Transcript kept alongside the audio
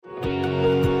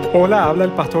Hola, habla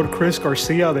el pastor Chris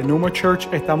Garcia de Numa Church.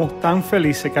 Estamos tan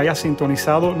felices que hayas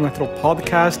sintonizado nuestro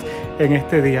podcast en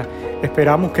este día.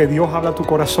 Esperamos que Dios hable a tu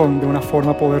corazón de una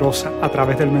forma poderosa a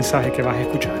través del mensaje que vas a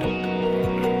escuchar.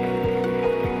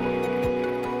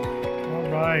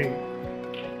 All right.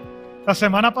 La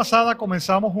semana pasada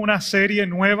comenzamos una serie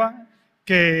nueva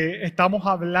que estamos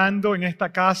hablando en esta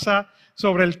casa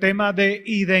sobre el tema de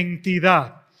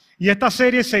identidad. Y esta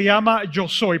serie se llama Yo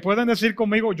Soy. ¿Pueden decir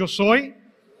conmigo, yo soy?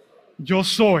 Yo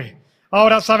soy.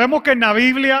 Ahora, sabemos que en la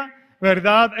Biblia,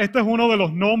 ¿verdad? Este es uno de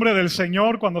los nombres del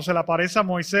Señor. Cuando se le aparece a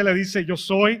Moisés, le dice, yo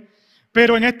soy.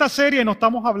 Pero en esta serie no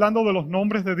estamos hablando de los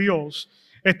nombres de Dios.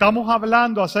 Estamos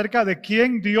hablando acerca de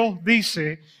quién Dios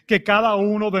dice que cada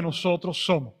uno de nosotros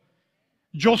somos.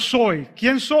 Yo soy.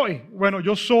 ¿Quién soy? Bueno,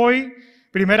 yo soy,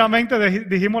 primeramente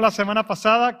dijimos la semana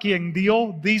pasada, quien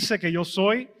Dios dice que yo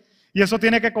soy. Y eso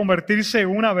tiene que convertirse en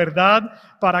una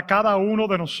verdad para cada uno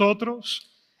de nosotros.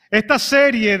 Esta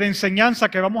serie de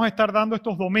enseñanza que vamos a estar dando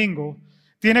estos domingos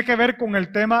tiene que ver con el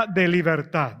tema de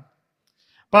libertad.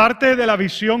 Parte de la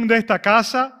visión de esta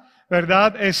casa,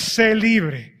 ¿verdad?, es ser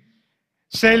libre.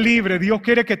 Ser libre. Dios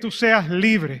quiere que tú seas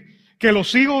libre. Que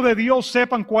los hijos de Dios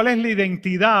sepan cuál es la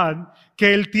identidad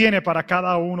que Él tiene para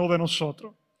cada uno de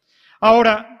nosotros.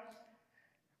 Ahora,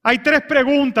 hay 3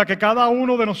 preguntas que cada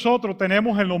uno de nosotros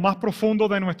tenemos en lo más profundo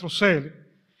de nuestro ser.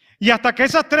 Y hasta que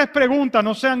esas 3 preguntas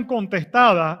no sean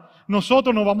contestadas,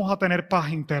 nosotros no vamos a tener paz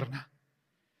interna.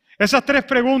 Esas 3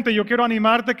 preguntas, yo quiero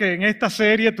animarte que en esta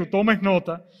serie tú tomes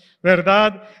nota,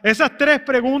 ¿verdad? Esas 3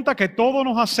 preguntas que todos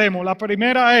nos hacemos. La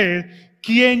primera es,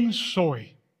 ¿quién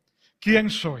soy? ¿Quién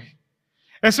soy?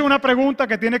 Esa es una pregunta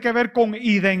que tiene que ver con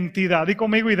identidad. Di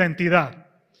conmigo identidad.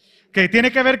 Que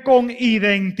tiene que ver con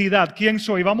identidad. ¿Quién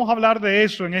soy? Vamos a hablar de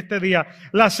eso en este día.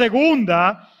 La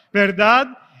segunda,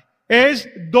 ¿verdad?,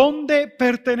 es ¿dónde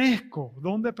pertenezco?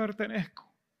 ¿Dónde pertenezco?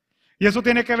 Y eso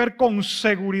tiene que ver con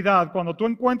seguridad. Cuando tú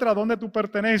encuentras dónde tú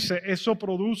perteneces, eso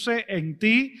produce en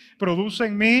ti, produce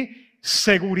en mí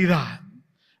seguridad,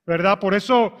 ¿verdad? Por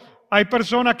eso hay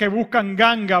personas que buscan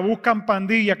ganga, buscan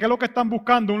pandilla. ¿Qué es lo que están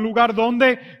buscando? Un lugar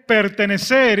donde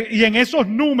pertenecer. Y en esos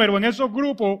números, en esos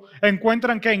grupos,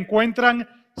 encuentran ¿qué? Encuentran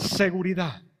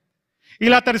seguridad. Y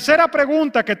la tercera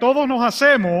pregunta que todos nos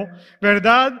hacemos,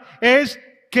 ¿verdad?, es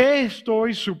 ¿qué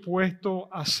estoy supuesto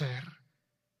a hacer?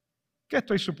 ¿Qué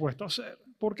estoy supuesto a hacer?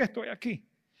 ¿Por qué estoy aquí?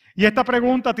 Y esta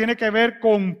pregunta tiene que ver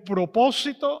con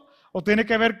propósito o tiene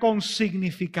que ver con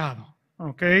significado.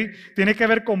 ¿Ok? Tiene que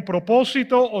ver con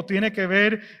propósito o tiene que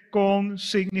ver con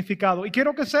significado. Y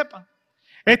quiero que sepan,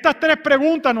 estas 3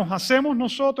 preguntas nos hacemos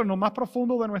nosotros en lo más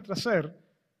profundo de nuestro ser.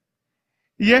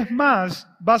 Y es más,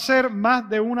 va a ser más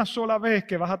de una sola vez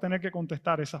que vas a tener que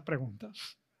contestar esas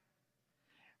preguntas.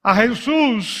 A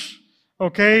Jesús,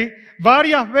 ¿ok?,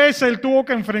 varias veces Él tuvo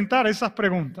que enfrentar esas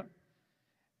preguntas.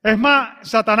 Es más,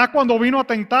 Satanás cuando vino a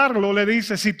tentarlo le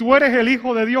dice, si tú eres el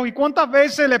Hijo de Dios, ¿y cuántas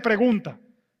veces le pregunta?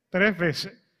 3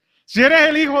 veces. Si eres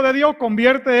el Hijo de Dios,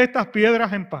 convierte estas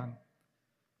piedras en pan.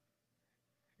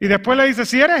 Y después le dice,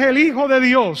 si eres el Hijo de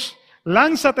Dios,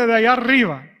 lánzate de allá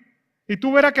arriba y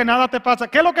tú verás que nada te pasa.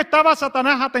 ¿Qué es lo que estaba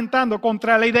Satanás atentando?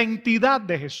 Contra la identidad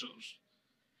de Jesús.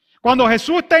 Cuando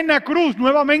Jesús está en la cruz,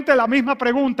 nuevamente la misma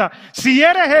pregunta. Si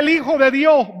eres el Hijo de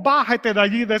Dios, bájate de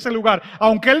allí, de ese lugar.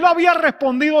 Aunque Él lo había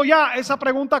respondido ya, esa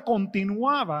pregunta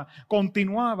continuaba.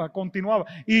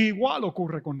 Y igual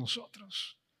ocurre con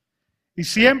nosotros. Y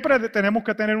siempre tenemos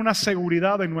que tener una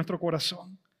seguridad en nuestro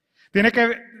corazón. Tiene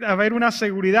que haber una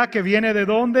seguridad que viene ¿de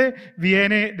dónde?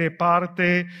 Viene de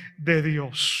parte de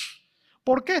Dios.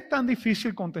 ¿Por qué es tan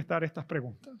difícil contestar estas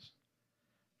preguntas?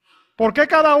 ¿Por qué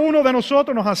cada uno de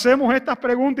nosotros nos hacemos estas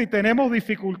preguntas y tenemos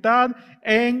dificultad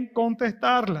en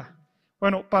contestarlas?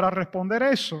 Bueno, para responder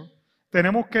eso,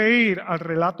 tenemos que ir al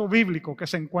relato bíblico que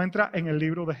se encuentra en el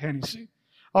libro de Génesis.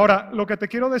 Ahora, lo que te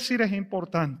quiero decir es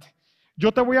importante.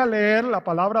 Yo te voy a leer la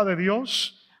palabra de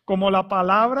Dios como la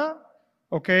palabra,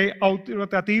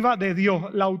 autoritativa de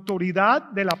Dios. La autoridad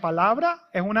de la palabra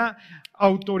es una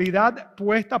autoridad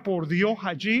puesta por Dios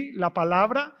allí. La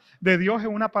palabra de Dios es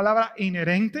una palabra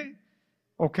inherente.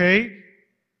 ¿Ok?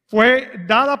 Fue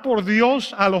dada por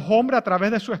Dios a los hombres a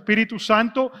través de su Espíritu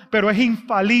Santo, pero es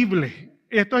infalible.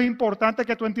 Esto es importante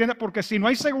que tú entiendas, porque si no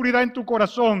hay seguridad en tu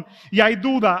corazón y hay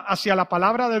duda hacia la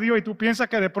palabra de Dios y tú piensas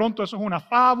que de pronto eso es una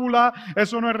fábula,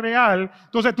 eso no es real,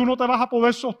 entonces tú no te vas a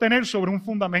poder sostener sobre un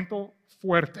fundamento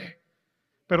fuerte.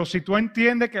 Pero si tú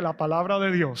entiendes que la palabra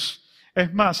de Dios,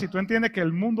 es más, si tú entiendes que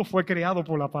el mundo fue creado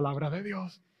por la palabra de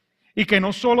Dios, y que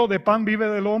no solo de pan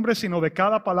vive el hombre, sino de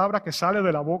cada palabra que sale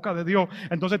de la boca de Dios.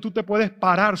 Entonces tú te puedes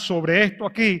parar sobre esto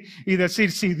aquí y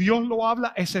decir, si Dios lo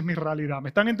habla, esa es mi realidad. ¿Me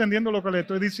están entendiendo lo que les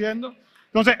estoy diciendo?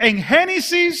 Entonces, en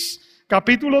Génesis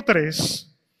capítulo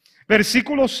 3,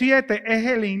 versículo 7 es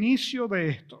el inicio de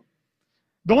esto.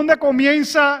 ¿Dónde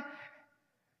comienza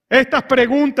estas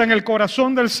preguntas en el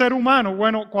corazón del ser humano?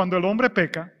 Bueno, cuando el hombre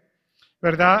peca,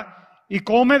 ¿verdad? Y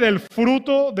come del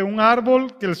fruto de un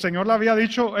árbol que el Señor le había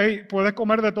dicho, hey, puedes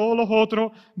comer de todos los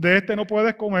otros, de este no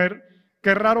puedes comer.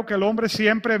 Qué raro que el hombre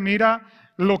siempre mira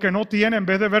lo que no tiene en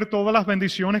vez de ver todas las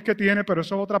bendiciones que tiene, pero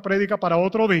eso es otra prédica para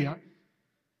otro día.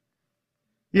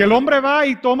 Y el hombre va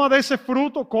y toma de ese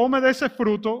fruto, come de ese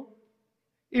fruto,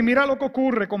 y mira lo que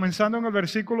ocurre, comenzando en el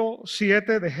versículo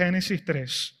 7 de Génesis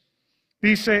 3.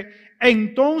 Dice,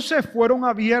 entonces fueron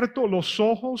abiertos los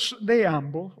ojos de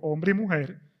ambos, hombre y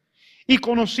mujer, y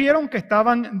conocieron que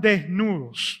estaban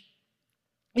desnudos,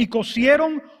 y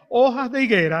cosieron hojas de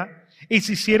higuera, y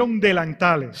se hicieron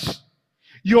delantales.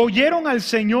 Y oyeron al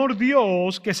Señor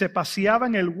Dios que se paseaba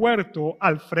en el huerto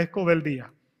al fresco del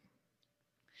día.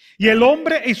 Y el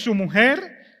hombre y su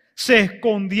mujer se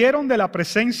escondieron de la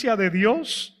presencia de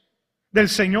Dios, del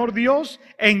Señor Dios,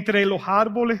 entre los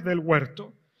árboles del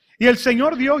huerto. Y el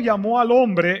Señor Dios llamó al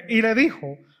hombre y le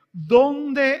dijo,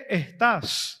 ¿dónde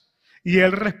estás? Y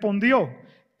él respondió,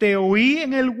 te oí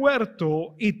en el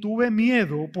huerto y tuve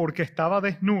miedo porque estaba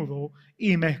desnudo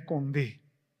y me escondí.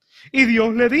 Y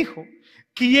Dios le dijo,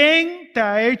 ¿quién te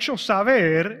ha hecho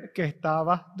saber que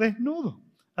estabas desnudo?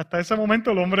 Hasta ese momento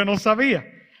el hombre no sabía.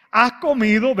 ¿Has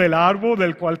comido del árbol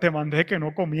del cual te mandé que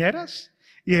no comieras?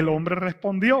 Y el hombre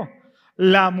respondió,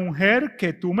 la mujer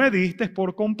que tú me diste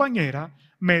por compañera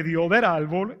me dio del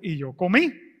árbol y yo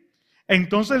comí.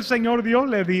 Entonces el Señor Dios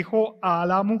le dijo a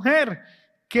la mujer,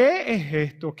 ¿qué es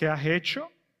esto que has hecho?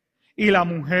 Y la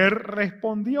mujer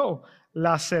respondió,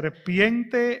 la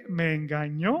serpiente me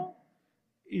engañó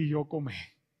y yo comí.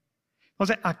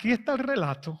 Entonces aquí está el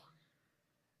relato.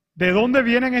 ¿De dónde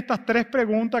vienen estas tres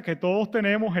preguntas que todos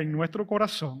tenemos en nuestro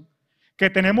corazón? Que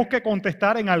tenemos que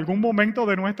contestar en algún momento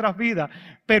de nuestras vidas.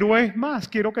 Pero es más,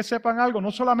 quiero que sepan algo,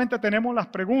 no solamente tenemos las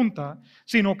preguntas,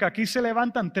 sino que aquí se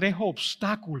levantan tres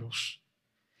obstáculos.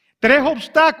 Tres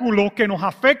obstáculos que nos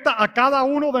afectan a cada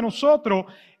uno de nosotros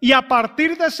y a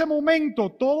partir de ese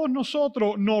momento todos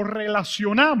nosotros nos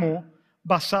relacionamos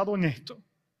basado en esto.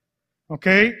 ¿Ok?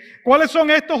 ¿Cuáles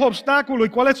son estos obstáculos y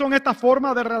cuáles son estas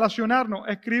formas de relacionarnos?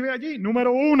 Escribe allí.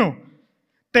 Número 1,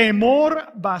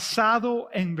 temor basado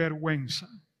en vergüenza.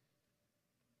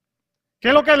 ¿Qué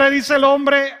es lo que le dice el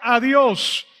hombre a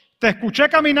Dios? Te escuché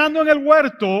caminando en el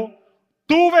huerto,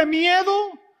 tuve miedo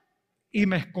y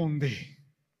me escondí.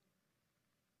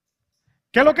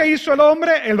 ¿Qué es lo que hizo el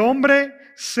hombre? El hombre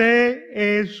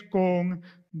se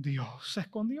escondió. Se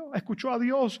escondió, escuchó a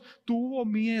Dios, tuvo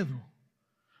miedo.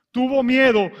 Tuvo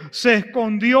miedo, se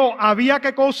escondió. ¿Había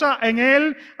qué cosa en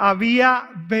él? Había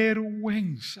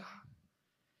vergüenza.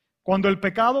 Cuando el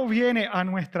pecado viene a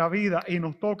nuestra vida y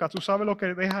nos toca, ¿tú sabes lo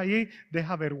que deja allí?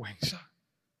 Deja vergüenza.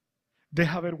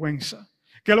 Deja vergüenza.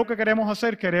 ¿Qué es lo que queremos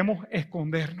hacer? Queremos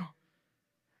escondernos.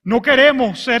 No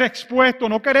queremos ser expuestos,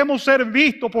 no queremos ser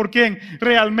vistos por quien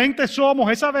realmente somos.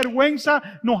 Esa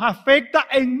vergüenza nos afecta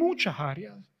en muchas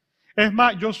áreas. Es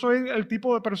más, yo soy el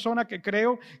tipo de persona que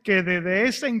creo que desde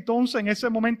ese entonces, en ese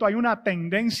momento, hay una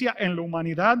tendencia en la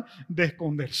humanidad de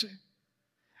esconderse.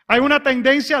 Hay una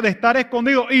tendencia de estar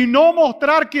escondido y no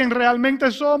mostrar quién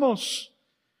realmente somos.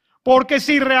 Porque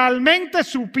si realmente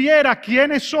supiera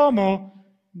quiénes somos,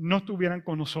 no estuvieran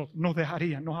con nosotros, nos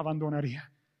dejarían, nos abandonarían.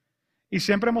 Y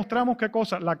siempre mostramos qué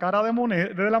cosa, la cara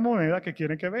de la moneda que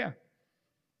quieren que vean.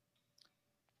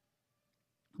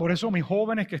 Por eso mis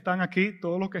jóvenes que están aquí,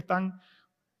 todos los que están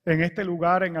en este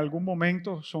lugar en algún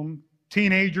momento son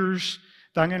teenagers,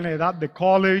 están en la edad de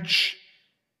college.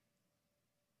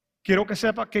 Quiero que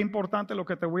sepas qué importante lo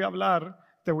que te voy a hablar.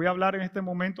 Te voy a hablar en este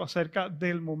momento acerca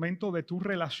del momento de tú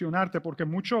relacionarte, porque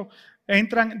muchos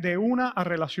entran de una a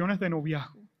relaciones de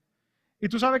noviazgo. Y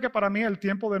tú sabes que para mí el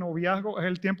tiempo de noviazgo es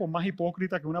el tiempo más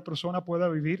hipócrita que una persona pueda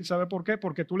vivir. ¿Sabe por qué?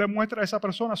 Porque tú le muestras a esa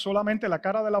persona solamente la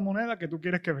cara de la moneda que tú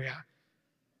quieres que vea.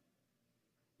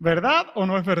 ¿Verdad o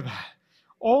no es verdad?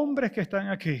 Hombres que están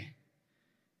aquí,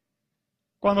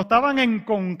 cuando estaban en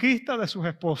conquista de sus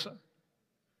esposas,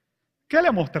 ¿qué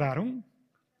le mostraron?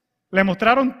 ¿Le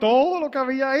mostraron todo lo que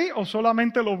había ahí o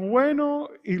solamente lo bueno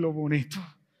y lo bonito?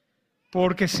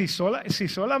 Porque si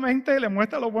solamente le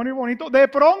muestra lo bueno y bonito, de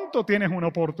pronto tienes una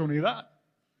oportunidad.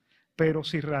 Pero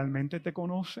si realmente te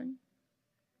conocen,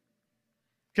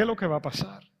 ¿qué es lo que va a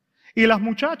pasar? Y las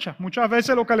muchachas, muchas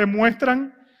veces lo que le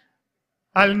muestran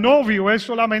al novio es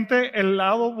solamente el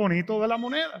lado bonito de la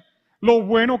moneda. lo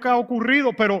bueno que ha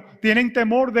ocurrido, pero tienen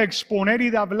temor de exponer y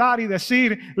de hablar y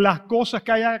decir las cosas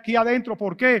que hay aquí adentro.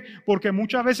 ¿Por qué? Porque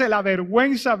muchas veces la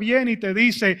vergüenza viene y te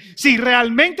dice, si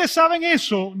realmente saben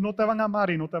eso, no te van a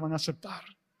amar y no te van a aceptar.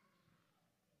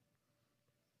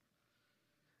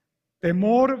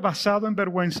 Temor basado en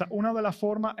vergüenza, una de las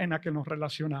formas en las que nos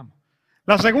relacionamos.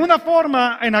 La segunda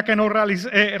forma en la que nos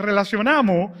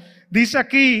relacionamos, dice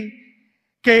aquí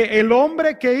que el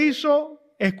hombre que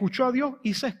escuchó a Dios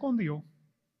y se escondió.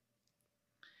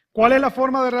 ¿Cuál es la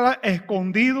forma de relacionar?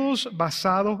 Escondidos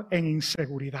basados en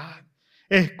inseguridad.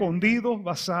 Escondidos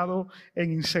basados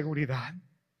en inseguridad.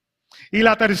 Y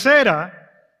la tercera,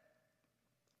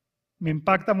 me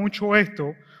impacta mucho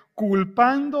esto,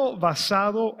 culpando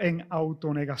basado en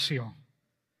autonegación.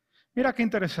 Mira qué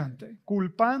interesante,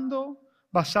 culpando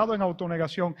basado en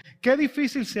autonegación. Qué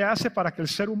difícil se hace para que el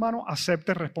ser humano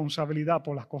acepte responsabilidad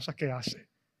por las cosas que hace.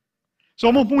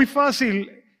 Somos muy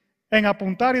fácil en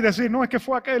apuntar y decir, no, es que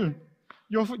fue aquel.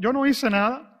 Yo no hice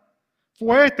nada.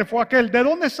 Fue este, fue aquel. ¿De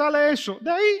dónde sale eso?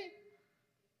 De ahí.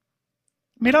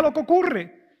 Mira lo que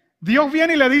ocurre. Dios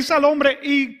viene y le dice al hombre,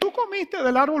 ¿y tú comiste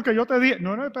del árbol que yo te di?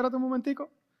 No, espérate un momentico.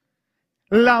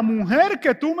 La mujer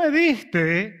que tú me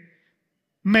diste,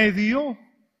 me dio. O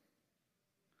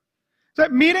sea,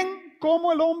 miren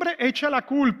cómo el hombre echa la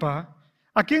culpa.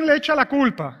 ¿A quién le echa la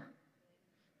culpa?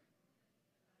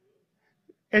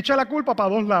 Echa la culpa para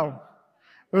dos lados.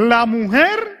 La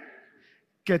mujer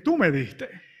que tú me diste.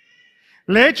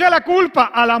 Le echa la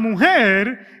culpa a la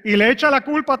mujer y le echa la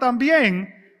culpa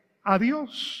también a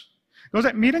Dios.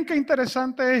 Entonces, miren qué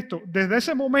interesante esto. Desde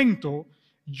ese momento,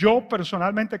 yo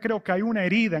personalmente creo que hay una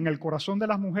herida en el corazón de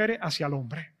las mujeres hacia el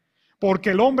hombre.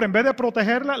 Porque el hombre, en vez de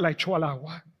protegerla, la echó al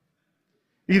agua.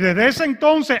 Y desde ese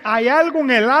entonces hay algo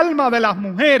en el alma de las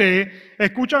mujeres,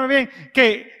 escúchame bien,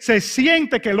 que se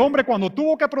siente que el hombre cuando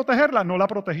tuvo que protegerla no la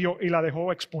protegió y la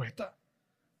dejó expuesta.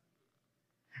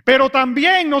 Pero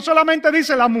también no solamente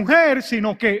dice la mujer,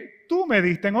 sino que tú me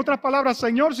diste. En otras palabras,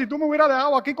 Señor, si tú me hubieras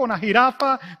dejado aquí con la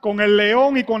jirafa, con el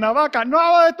león y con la vaca,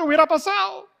 nada de esto hubiera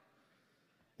pasado.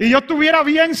 Y yo estuviera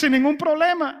bien sin ningún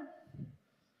problema.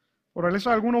 Por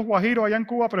eso algunos guajiros allá en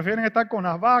Cuba prefieren estar con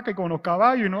las vacas y con los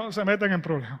caballos y no se meten en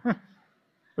problemas.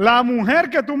 La mujer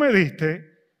que tú me diste,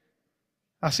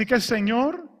 así que el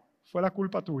Señor, fue la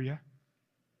culpa tuya.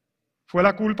 Fue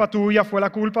la culpa tuya, fue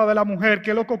la culpa de la mujer.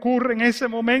 ¿Qué es lo que ocurre en ese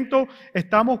momento?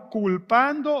 Estamos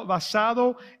culpando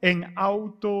basado en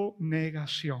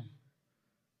autonegación.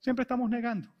 Siempre estamos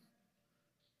negando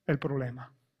el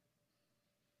problema.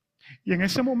 Y en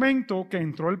ese momento que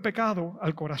entró el pecado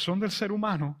al corazón del ser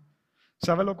humano,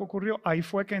 ¿sabe lo que ocurrió? Ahí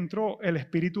fue que entró el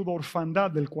espíritu de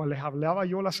orfandad del cual les hablaba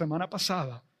yo la semana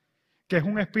pasada, que es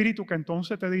un espíritu que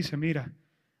entonces te dice, mira,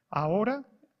 ahora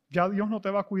ya Dios no te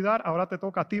va a cuidar, ahora te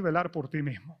toca a ti velar por ti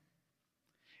mismo.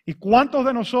 ¿Y cuántos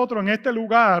de nosotros en este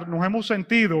lugar nos hemos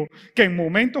sentido que en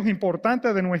momentos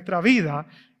importantes de nuestra vida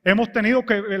hemos tenido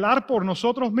que velar por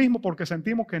nosotros mismos porque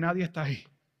sentimos que nadie está ahí?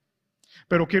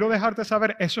 Pero quiero dejarte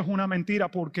saber, eso es una mentira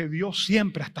porque Dios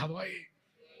siempre ha estado ahí.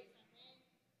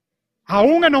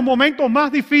 Aún en los momentos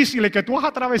más difíciles que tú has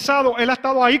atravesado, Él ha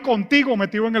estado ahí contigo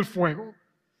metido en el fuego.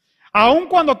 Aún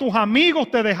cuando tus amigos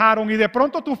te dejaron y de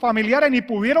pronto tus familiares ni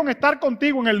pudieron estar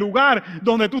contigo en el lugar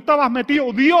donde tú estabas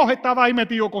metido, Dios estaba ahí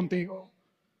metido contigo.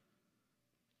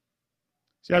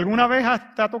 Si alguna vez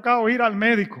te ha tocado ir al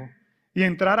médico y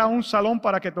entrar a un salón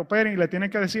para que te operen y le tienes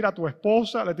que decir a tu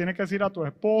esposa, le tienes que decir a tu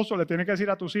esposo, le tienes que decir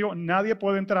a tus hijos, nadie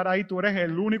puede entrar ahí, tú eres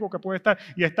el único que puede estar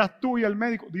y estás tú y el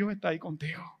médico, Dios está ahí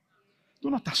contigo. Tú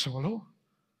no estás solo.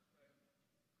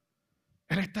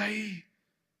 Él está ahí.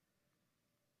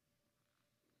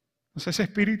 Entonces ese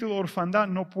espíritu de orfandad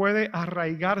no puede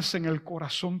arraigarse en el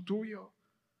corazón tuyo.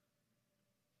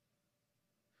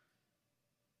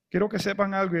 Quiero que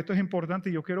sepan algo y esto es importante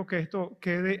y yo quiero que esto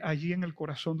quede allí en el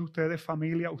corazón de ustedes,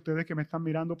 familia, ustedes que me están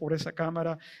mirando por esa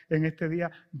cámara en este día.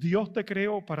 Dios te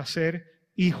creó para ser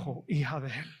hijo, hija de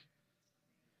Él.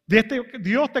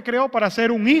 Dios te creó para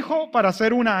ser un hijo, para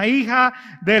ser una hija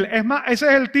de Él. Es más, ese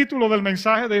es el título del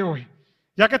mensaje de hoy.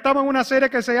 Ya que estamos en una serie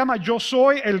que se llama Yo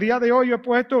Soy, el día de hoy yo he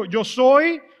puesto Yo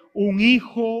soy un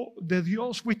hijo de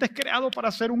Dios. Fuiste creado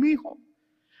para ser un hijo.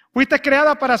 Fuiste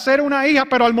creada para ser una hija,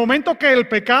 pero al momento que el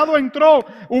pecado entró,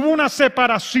 hubo una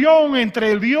separación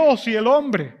entre el Dios y el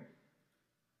hombre.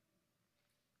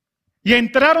 Y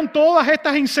entraron todas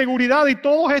estas inseguridades y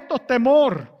todos estos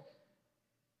temores.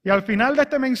 Y al final de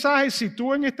este mensaje, si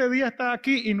tú en este día estás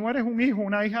aquí y no eres un hijo,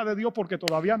 una hija de Dios, porque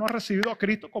todavía no has recibido a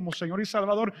Cristo como Señor y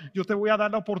Salvador, yo te voy a dar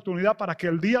la oportunidad para que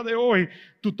el día de hoy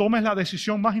tú tomes la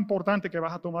decisión más importante que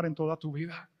vas a tomar en toda tu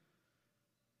vida.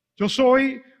 Yo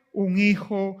soy un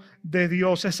hijo de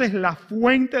Dios. Esa es la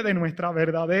fuente de nuestra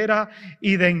verdadera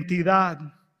identidad.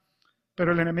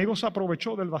 Pero el enemigo se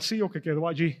aprovechó del vacío que quedó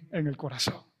allí en el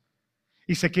corazón.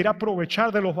 Y se quiere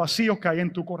aprovechar de los vacíos que hay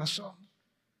en tu corazón.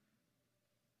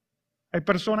 Hay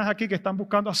personas aquí que están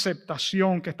buscando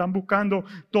aceptación, que están buscando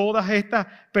todas estas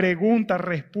preguntas,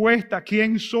 respuestas.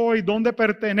 ¿Quién soy? ¿Dónde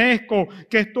pertenezco?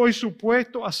 ¿Qué estoy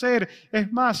supuesto a hacer? Es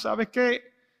más, ¿sabes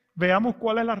qué? Veamos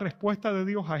cuál es la respuesta de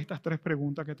Dios a estas tres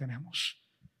preguntas que tenemos.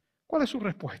 ¿Cuál es su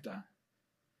respuesta?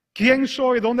 ¿Quién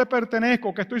soy? ¿Dónde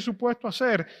pertenezco? ¿Qué estoy supuesto a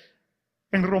hacer?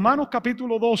 En Romanos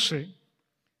capítulo 12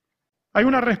 hay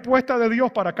una respuesta de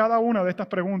Dios para cada una de estas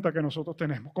preguntas que nosotros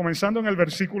tenemos, comenzando en el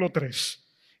versículo 3.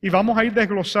 Y vamos a ir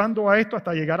desglosando a esto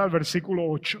hasta llegar al versículo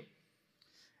 8.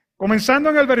 Comenzando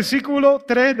en el versículo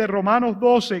 3 de Romanos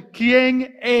 12,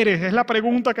 ¿quién eres? Es la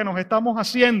pregunta que nos estamos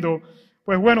haciendo.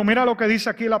 Pues bueno, mira lo que dice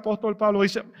aquí el apóstol Pablo.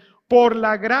 Dice, por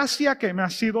la gracia que me ha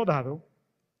sido dado,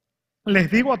 les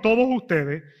digo a todos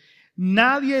ustedes,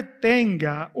 nadie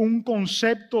tenga un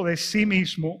concepto de sí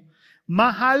mismo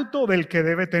más alto del que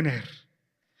debe tener,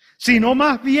 sino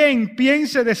más bien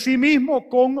piense de sí mismo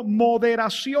con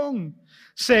moderación,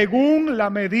 según la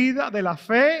medida de la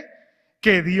fe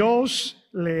que Dios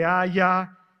le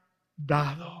haya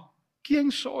dado.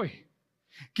 ¿Quién soy?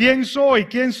 ¿Quién soy?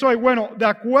 ¿Quién soy? Bueno, de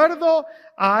acuerdo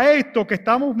a esto que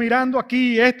estamos mirando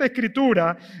aquí, esta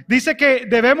escritura, dice que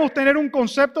debemos tener un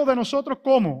concepto de nosotros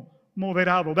como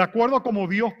moderado, de acuerdo a cómo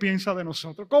Dios piensa de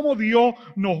nosotros, cómo Dios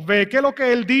nos ve, qué es lo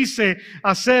que Él dice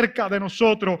acerca de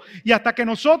nosotros. Y hasta que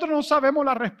nosotros no sabemos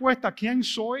la respuesta, ¿quién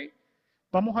soy?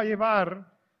 Vamos a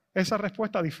llevar esa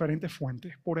respuesta a diferentes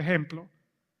fuentes. Por ejemplo,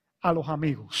 a los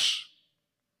amigos.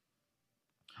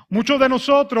 Muchos de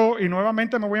nosotros, y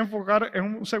nuevamente me voy a enfocar en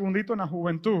un segundito en la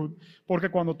juventud, porque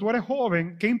cuando tú eres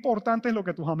joven, qué importante es lo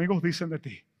que tus amigos dicen de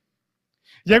ti.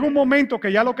 Llega un momento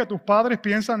que ya lo que tus padres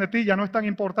piensan de ti ya no es tan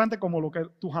importante como lo que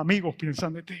tus amigos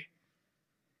piensan de ti.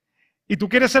 Y tú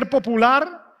quieres ser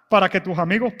popular para que tus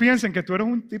amigos piensen que tú eres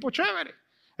un tipo chévere.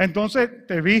 Entonces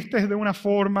te vistes de una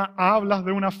forma, hablas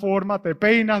de una forma, te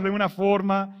peinas de una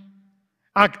forma,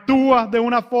 actúas de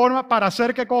una forma para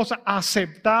hacer ¿qué cosa?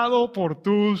 Aceptado por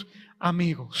tus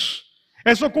amigos.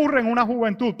 Eso ocurre en una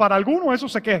juventud. Para algunos eso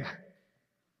se queda.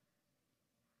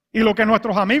 Y lo que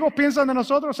nuestros amigos piensan de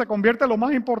nosotros se convierte en lo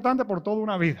más importante por toda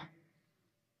una vida.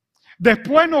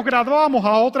 Después nos graduamos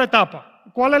a otra etapa.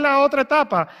 ¿Cuál es la otra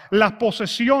etapa? Las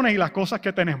posesiones y las cosas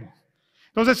que tenemos.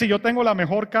 Entonces, si yo tengo la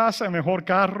mejor casa, el mejor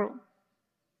carro,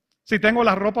 si tengo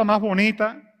la ropa más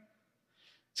bonita,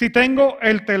 si tengo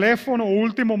el teléfono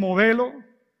último modelo,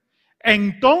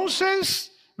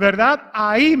 entonces, ¿verdad?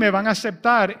 Ahí me van a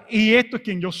aceptar y esto es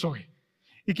quien yo soy.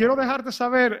 Y quiero dejarte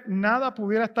saber, nada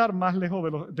pudiera estar más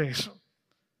lejos de eso.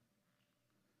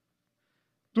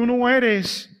 Tú no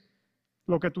eres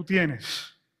lo que tú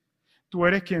tienes. Tú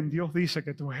eres quien Dios dice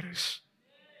que tú eres.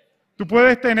 Tú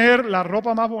puedes tener la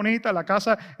ropa más bonita, la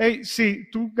casa. Hey, si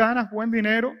tú ganas buen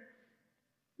dinero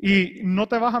y no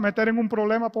te vas a meter en un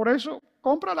problema por eso,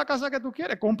 compra la casa que tú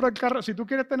quieres, compra el carro. Si tú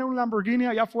quieres tener un Lamborghini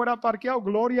allá afuera parqueado,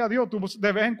 gloria a Dios. Tú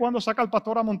de vez en cuando saca al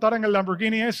pastor a montar en el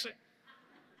Lamborghini ese.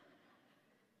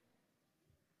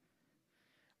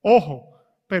 Ojo,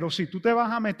 pero si tú te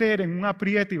vas a meter en un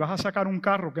aprieto y vas a sacar un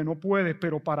carro que no puedes,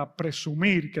 pero para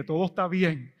presumir que todo está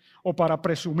bien, o para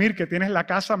presumir que tienes la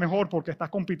casa mejor porque estás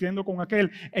compitiendo con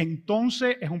aquel,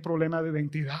 entonces es un problema de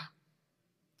identidad.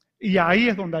 Y ahí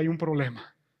es donde hay un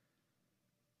problema.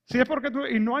 Si es porque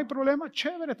y no hay problema,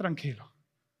 chévere, tranquilo.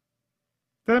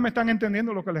 Ustedes me están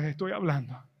entendiendo lo que les estoy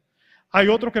hablando. Hay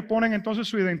otros que ponen entonces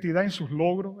su identidad en sus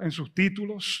logros, en sus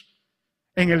títulos,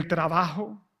 en el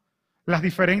trabajo, las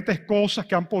diferentes cosas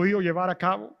que han podido llevar a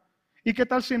cabo. ¿Y qué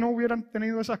tal si no hubieran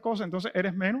tenido esas cosas? Entonces,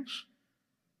 ¿eres menos?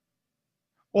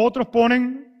 Otros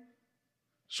ponen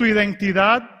su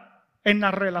identidad en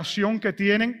la relación que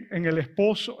tienen, en el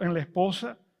esposo, en la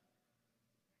esposa.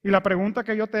 Y la pregunta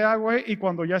que yo te hago es, ¿y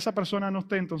cuando ya esa persona no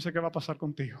esté, entonces qué va a pasar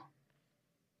contigo?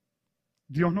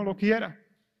 Dios no lo quiera,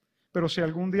 pero si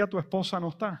algún día tu esposa no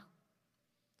está.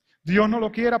 Dios no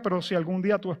lo quiera, pero si algún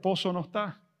día tu esposo no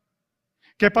está.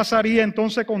 ¿Qué pasaría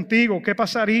entonces contigo? ¿Qué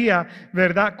pasaría,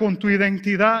 verdad, con tu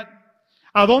identidad?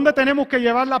 ¿A dónde tenemos que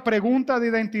llevar la pregunta de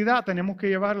identidad? Tenemos que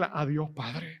llevarla a Dios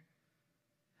Padre.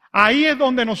 Ahí es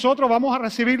donde nosotros vamos a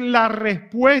recibir la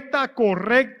respuesta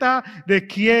correcta de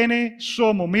quiénes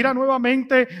somos. Mira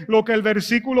nuevamente lo que el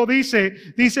versículo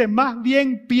dice. Dice, más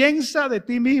bien piensa de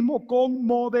ti mismo con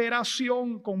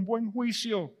moderación, con buen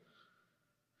juicio,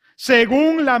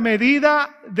 según la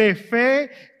medida de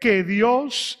fe que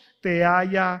Dios te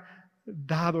haya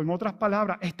dado. En otras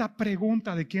palabras, esta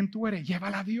pregunta de quién tú eres,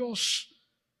 llévala a Dios.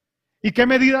 ¿Y qué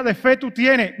medida de fe tú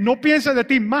tienes? No pienses de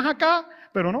ti más acá,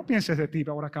 pero no pienses de ti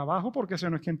ahora acá abajo, porque ese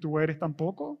no es quien tú eres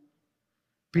tampoco.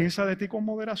 Piensa de ti con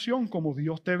moderación, como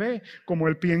Dios te ve, como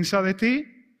Él piensa de ti.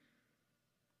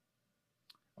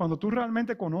 Cuando tú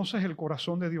realmente conoces el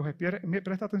corazón de Dios,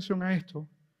 presta atención a esto,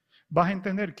 vas a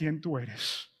entender quién tú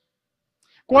eres.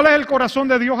 ¿Cuál es el corazón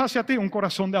de Dios hacia ti? Un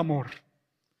corazón de amor.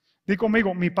 Di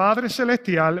conmigo, mi Padre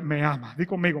Celestial me ama. Di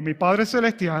conmigo, mi Padre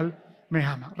Celestial me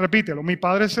ama. Repítelo, mi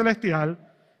Padre Celestial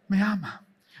me ama.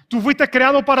 Tú fuiste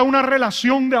creado para una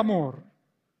relación de amor.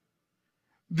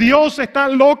 Dios está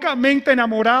locamente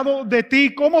enamorado de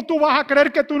ti. ¿Cómo tú vas a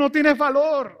creer que tú no tienes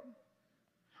valor?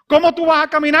 ¿Cómo tú vas a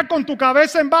caminar con tu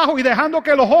cabeza en bajo y dejando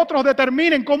que los otros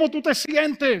determinen cómo tú te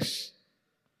sientes?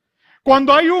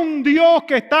 Cuando hay un Dios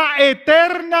que está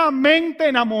eternamente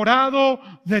enamorado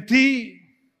de ti.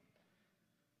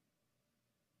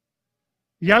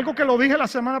 Y algo que lo dije la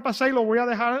semana pasada y lo voy a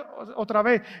dejar otra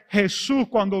vez. Jesús,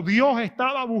 cuando Dios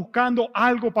estaba buscando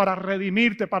algo para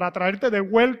redimirte, para traerte de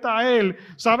vuelta a Él,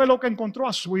 ¿sabe lo que encontró?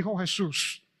 A su Hijo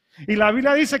Jesús. Y la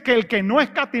Biblia dice que el que no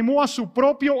escatimó a su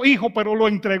propio Hijo, pero lo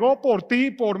entregó por ti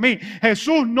y por mí.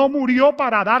 Jesús no murió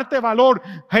para darte valor.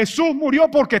 Jesús murió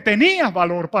porque tenías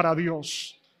valor para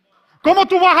Dios. ¿Cómo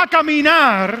tú vas a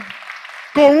caminar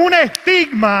con un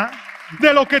estigma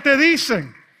de lo que te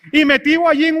dicen? Y metido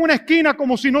allí en una esquina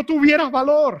como si no tuvieras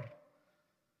valor.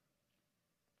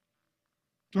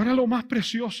 Tú eres lo más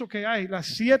precioso que hay. Las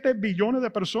 7 billones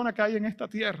de personas que hay en esta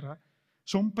tierra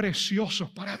son preciosos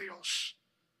para Dios.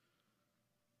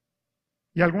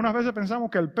 Y algunas veces pensamos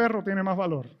que el perro tiene más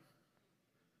valor.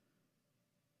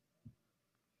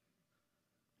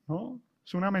 No,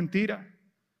 es una mentira.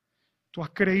 Tú has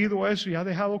creído eso y has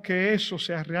dejado que eso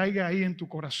se arraigue ahí en tu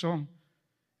corazón.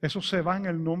 Eso se va en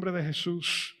el nombre de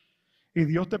Jesús. Y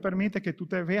Dios te permite que tú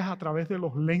te veas a través de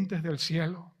los lentes del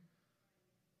cielo.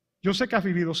 Yo sé que has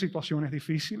vivido situaciones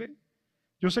difíciles.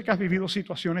 Yo sé que has vivido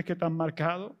situaciones que te han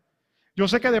marcado. Yo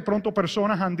sé que de pronto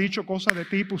personas han dicho cosas de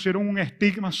ti, pusieron un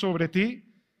estigma sobre ti.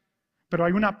 Pero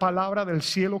hay una palabra del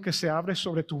cielo que se abre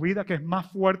sobre tu vida que es más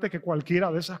fuerte que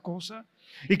cualquiera de esas cosas.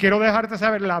 Y quiero dejarte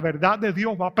saber, la verdad de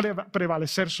Dios va a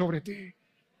prevalecer sobre ti.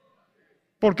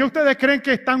 ¿Por qué ustedes creen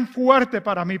que es tan fuerte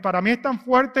para mí? Para mí es tan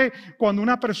fuerte cuando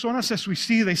una persona se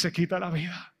suicida y se quita la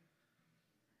vida.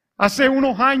 Hace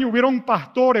unos años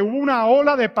hubo una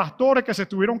ola de pastores que se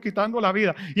estuvieron quitando la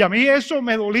vida. Y a mí eso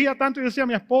me dolía tanto y decía a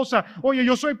mi esposa, oye,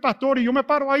 yo soy pastor y yo me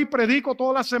paro ahí, predico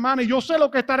toda la semana y yo sé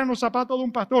lo que es estar en los zapatos de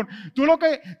un pastor.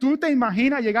 ¿Tú te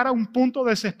imaginas llegar a un punto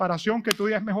de desesperación que tú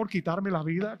digas, es mejor quitarme la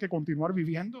vida que continuar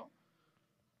viviendo?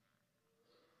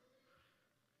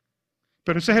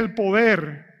 Pero ese es el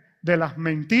poder de las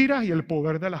mentiras y el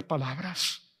poder de las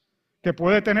palabras que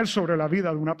puede tener sobre la vida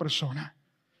de una persona.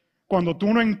 Cuando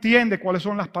tú no entiendes cuáles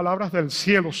son las palabras del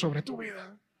cielo sobre tu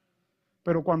vida.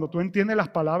 Pero cuando tú entiendes las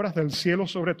palabras del cielo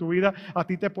sobre tu vida, a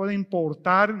ti te puede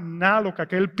importar nada lo que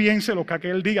aquel piense, lo que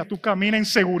aquel diga. Tú caminas en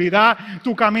seguridad,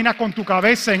 tú caminas con tu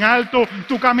cabeza en alto,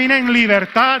 tú caminas en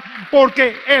libertad,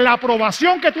 porque la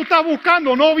aprobación que tú estás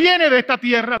buscando no viene de esta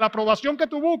tierra, la aprobación que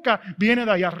tú buscas viene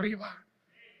de allá arriba.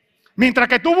 Mientras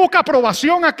que tú buscas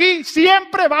aprobación aquí,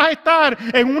 siempre vas a estar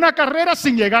en una carrera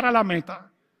sin llegar a la meta.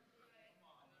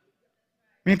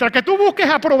 Mientras que tú busques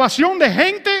aprobación de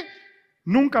gente,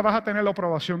 nunca vas a tener la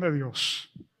aprobación de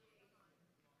Dios.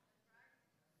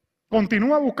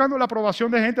 Continúa buscando la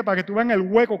aprobación de gente para que tú veas el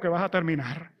hueco que vas a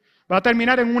terminar. Vas a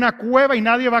terminar en una cueva y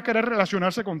nadie va a querer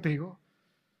relacionarse contigo.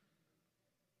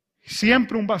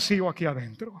 Siempre un vacío aquí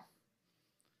adentro.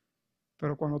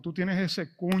 Pero cuando tú tienes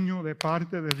ese cuño de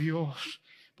parte de Dios,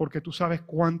 porque tú sabes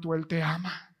cuánto Él te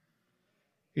ama,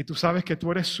 y tú sabes que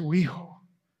tú eres su hijo,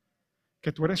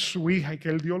 que tú eres su hija y que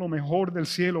Él dio lo mejor del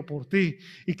cielo por ti,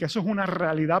 y que eso es una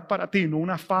realidad para ti, no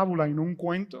una fábula y no un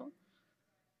cuento,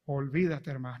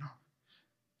 olvídate, hermano,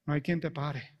 no hay quien te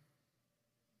pare.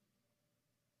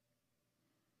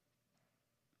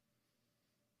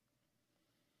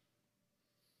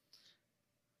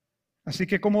 Así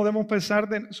que ¿cómo debemos pensar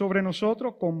sobre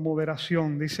nosotros? Con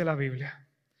moderación, dice la Biblia.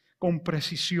 Con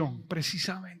precisión,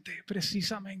 precisamente.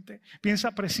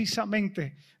 Piensa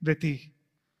precisamente de ti.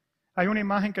 Hay una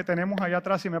imagen que tenemos allá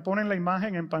atrás. Si me ponen la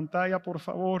imagen en pantalla, por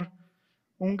favor.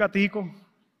 Un gatico.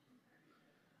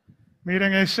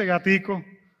 Miren ese gatico.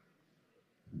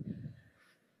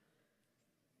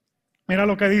 Mira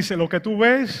lo que dice. Lo que tú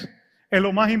ves es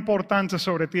lo más importante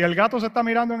sobre ti. El gato se está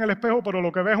mirando en el espejo, pero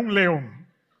lo que ve es un león.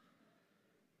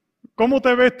 ¿Cómo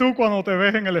te ves tú cuando te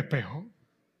ves en el espejo?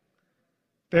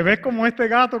 ¿Te ves como este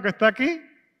gato que está aquí?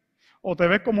 ¿O te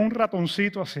ves como un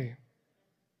ratoncito así?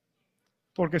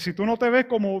 Porque si tú no te ves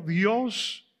como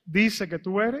Dios dice que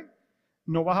tú eres,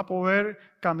 no vas a poder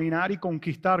caminar y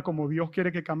conquistar como Dios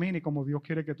quiere que camine y como Dios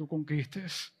quiere que tú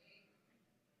conquistes.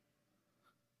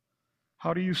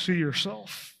 How do you see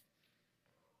yourself?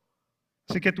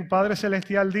 Así que tu Padre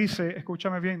Celestial dice,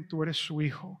 escúchame bien, tú eres su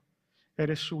hijo,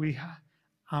 eres su hija,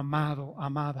 amado,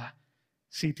 amada.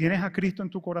 Si tienes a Cristo en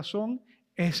tu corazón,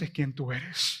 ese es quien tú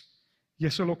eres. Y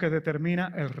eso es lo que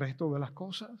determina el resto de las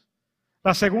cosas.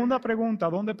 La segunda pregunta,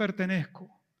 ¿dónde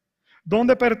pertenezco?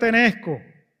 ¿Dónde pertenezco?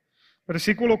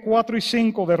 Versículos 4 y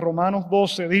 5 de Romanos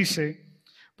 12 dice,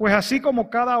 pues así como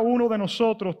cada uno de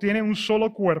nosotros tiene un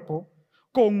solo cuerpo,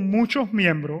 con muchos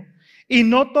miembros, y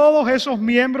no todos esos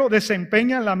miembros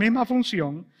desempeñan la misma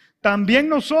función, también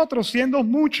nosotros, siendo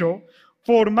muchos,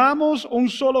 formamos un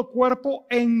solo cuerpo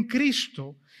en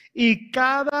Cristo, y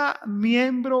cada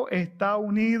miembro está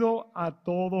unido a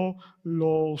todos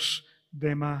los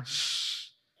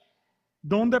demás.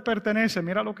 ¿Dónde pertenece?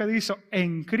 Mira lo que dice,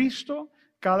 en Cristo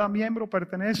cada miembro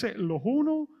pertenece los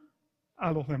unos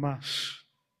a los demás.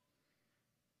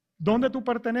 ¿Dónde tú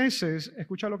perteneces?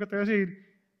 Escucha lo que te voy a decir.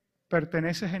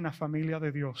 Perteneces en la familia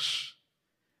de Dios.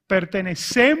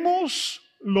 Pertenecemos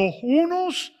los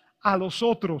unos a los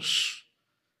otros.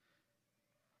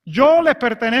 Yo les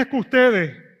pertenezco a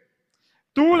ustedes.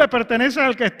 Tú le perteneces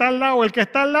al que está al lado. El que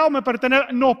está al lado me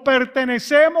pertenece. Nos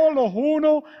pertenecemos los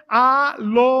unos a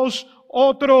los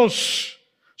otros.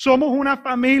 Somos una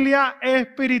familia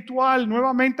espiritual.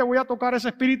 Nuevamente voy a tocar ese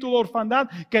espíritu de orfandad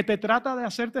que te trata de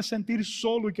hacerte sentir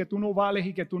solo y que tú no vales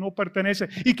y que tú no perteneces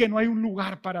y que no hay un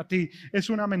lugar para ti.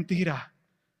 Es una mentira.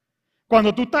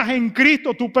 Cuando tú estás en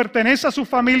Cristo, tú perteneces a su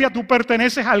familia, tú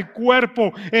perteneces al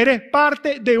cuerpo. Eres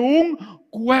parte de un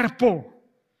cuerpo.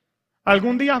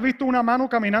 ¿Algún día has visto una mano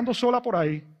caminando sola por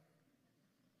ahí?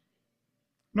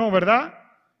 No, ¿verdad?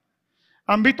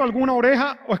 ¿Han visto alguna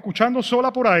oreja o escuchando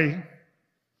sola por ahí?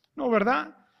 No,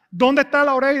 ¿verdad? ¿Dónde está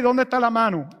la oreja y dónde está la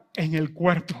mano? En el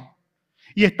cuerpo.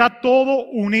 Y está todo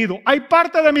unido. Hay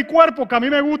partes de mi cuerpo que a mí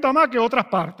me gusta más que otras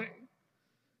partes.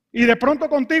 Y de pronto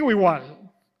contigo igual.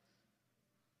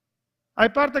 Hay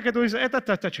partes que tú dices, esta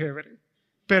está chévere.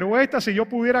 Pero esta, si yo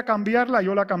pudiera cambiarla,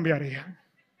 yo la cambiaría.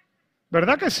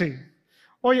 ¿Verdad que sí?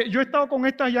 Oye, yo he estado con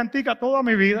estas llanticas toda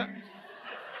mi vida.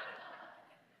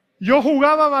 Yo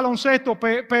jugaba baloncesto,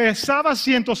 pesaba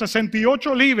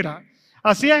 168 libras.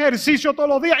 Hacía ejercicio todos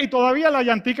los días y todavía la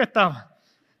llantica estaba.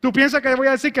 ¿Tú piensas que voy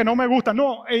a decir que no me gusta?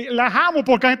 No, las amo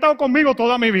porque han estado conmigo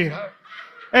toda mi vida.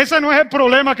 Ese no es el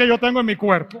problema que yo tengo en mi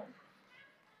cuerpo.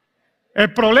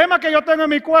 El problema que yo tengo en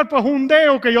mi cuerpo es un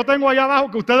dedo que yo tengo allá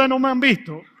abajo que ustedes no me han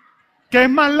visto, que es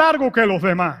más largo que los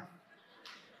demás.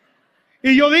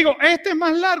 Y yo digo, este es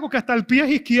más largo que hasta el pie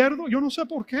izquierdo, yo no sé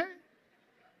por qué.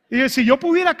 Y si yo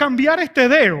pudiera cambiar este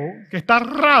dedo, que está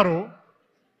raro,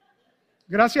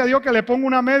 gracias a Dios que le pongo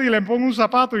una media y le pongo un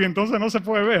zapato y entonces no se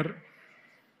puede ver.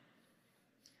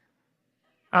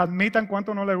 Admitan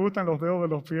cuánto no les gustan los dedos de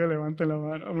los pies, levanten la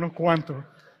mano, unos cuantos.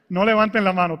 No levanten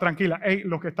la mano, tranquila. Hey,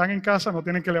 los que están en casa no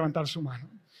tienen que levantar su mano.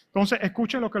 Entonces,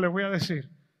 escuchen lo que les voy a decir.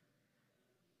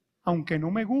 Aunque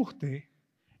no me guste,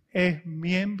 es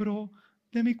miembro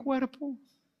de mi cuerpo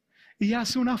y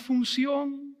hace una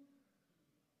función.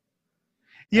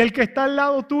 Y el que está al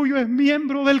lado tuyo es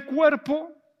miembro del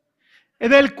cuerpo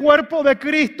de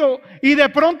Cristo. Y de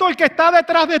pronto el que está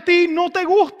detrás de ti no te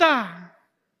gusta.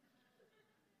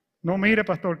 No mire,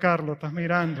 Pastor Carlos, estás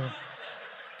mirando.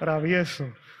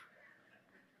 Travieso.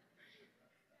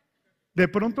 De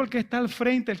pronto el que está al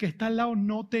frente, el que está al lado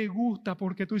no te gusta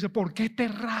porque tú dices, ¿por qué este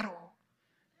es raro?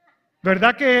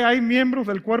 ¿Verdad que hay miembros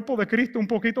del cuerpo de Cristo un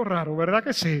poquito raros? ¿Verdad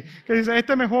que sí? Que dice,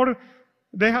 este mejor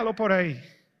déjalo por ahí.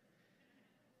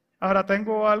 Ahora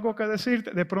tengo algo que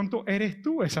decirte. De pronto eres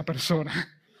tú esa persona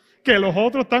que los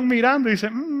otros están mirando y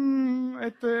dicen,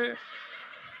 este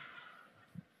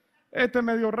es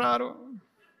medio raro.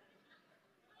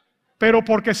 Pero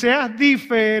porque seas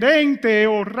diferente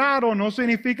o raro no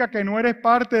significa que no eres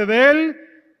parte del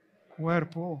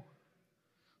cuerpo.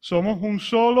 Somos un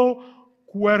solo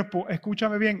cuerpo.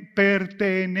 Escúchame bien,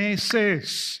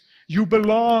 perteneces. You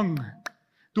belong.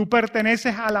 Tú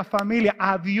perteneces a la familia.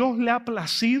 A Dios le ha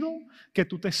placido que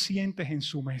tú te sientes en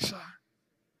su mesa.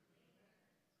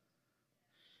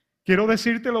 Quiero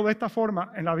decírtelo de esta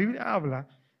forma. En la Biblia habla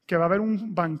que va a haber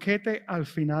un banquete al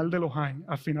final de los años,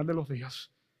 al final de los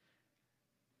días.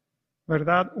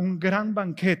 ¿Verdad? Un gran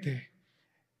banquete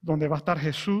donde va a estar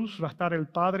Jesús, va a estar el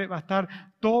Padre, va a estar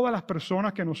todas las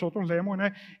personas que nosotros leemos en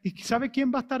él. ¿Y sabe quién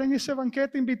va a estar en ese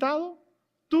banquete invitado?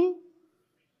 Tú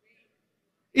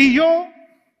y yo.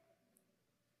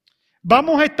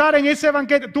 Vamos a estar en ese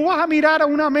banquete. Tú vas a mirar a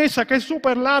una mesa que es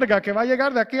súper larga, que va a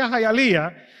llegar de aquí a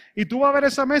Hialeah, y tú vas a ver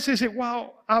esa mesa y dices,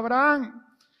 wow, Abraham,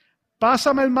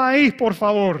 pásame el maíz, por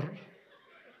favor.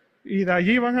 Y de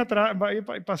allí van a ir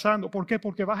pasando. ¿Por qué?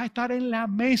 Porque vas a estar en la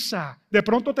mesa. De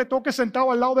pronto te toques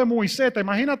sentado al lado de Moisés. ¿Te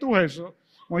imaginas tú eso?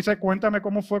 Moisés, cuéntame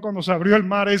cómo fue cuando se abrió el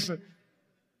mar ese.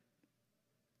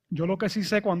 Yo lo que sí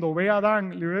sé, cuando ve a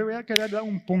Adán, le voy a querer dar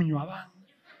un puño a Adán.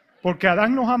 Porque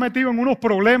Adán nos ha metido en unos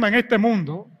problemas en este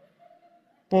mundo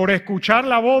por escuchar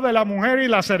la voz de la mujer y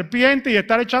la serpiente y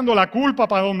estar echando la culpa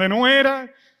para donde no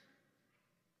era.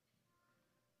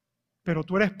 Pero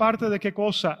tú eres parte de ¿qué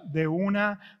cosa? De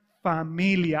una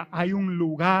familia. Hay un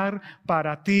lugar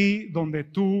para ti donde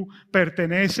tú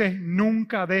perteneces.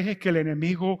 Nunca dejes que el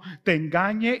enemigo te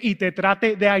engañe y te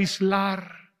trate de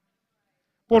aislar.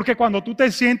 Porque cuando tú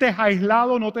te sientes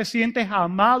aislado, no te sientes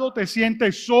amado, te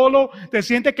sientes solo, te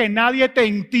sientes que nadie te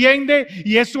entiende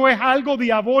y eso es algo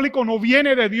diabólico, no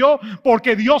viene de Dios,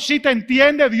 porque Dios sí te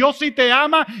entiende, Dios sí te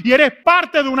ama y eres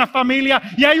parte de una familia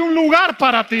y hay un lugar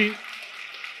para ti.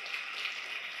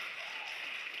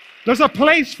 There's a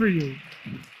place for you.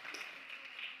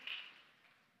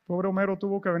 Pobre Homero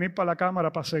tuvo que venir para la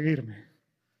cámara para seguirme.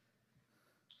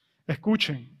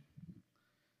 Escuchen.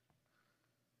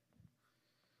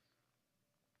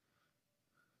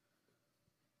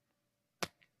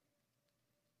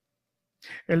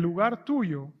 El lugar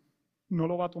tuyo no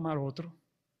lo va a tomar otro.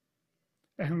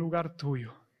 Es un lugar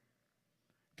tuyo.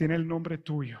 Tiene el nombre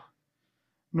tuyo.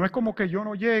 No es como que yo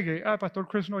no llegue. Pastor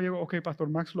Chris no llegó. Ok, Pastor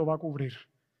Max lo va a cubrir.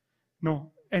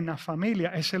 No, en la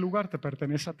familia ese lugar te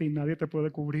pertenece a ti. Nadie te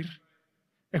puede cubrir.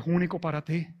 Es único para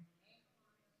ti.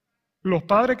 Los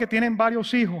padres que tienen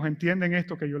varios hijos entienden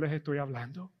esto que yo les estoy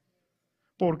hablando.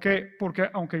 ¿Por qué? Porque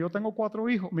aunque yo tengo 4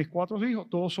 hijos, mis 4 hijos,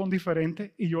 todos son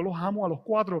diferentes y yo los amo a los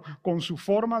 4 con su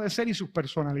forma de ser y sus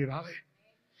personalidades.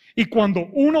 Y cuando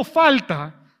uno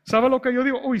falta, ¿sabe lo que yo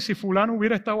digo? Uy, si fulano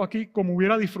hubiera estado aquí, como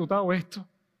hubiera disfrutado esto.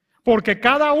 Porque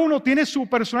cada uno tiene su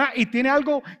personalidad y tiene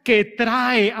algo que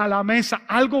trae a la mesa,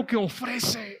 algo que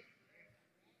ofrece.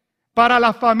 Para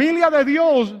la familia de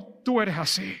Dios, tú eres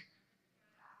así.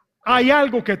 Hay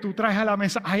algo que tú traes a la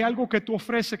mesa, hay algo que tú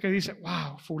ofreces que dice,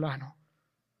 wow, fulano.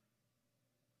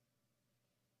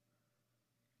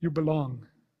 You belong.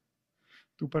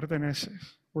 Tú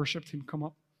perteneces. Worship team, come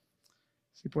up.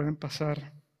 Si pueden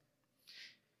pasar.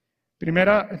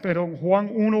 Juan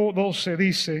 1:12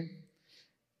 dice,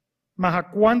 mas a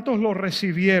cuantos lo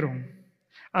recibieron,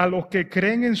 a los que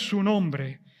creen en su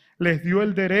nombre, les dio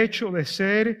el derecho de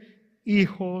ser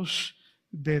hijos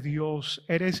de Dios.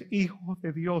 Eres hijo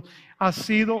de Dios. Has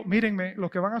sido, mírenme, los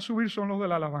que van a subir son los de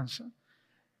la alabanza.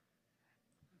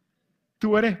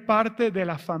 Tú eres parte de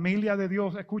la familia de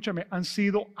Dios. Escúchame, han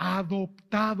sido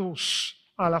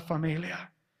adoptados a la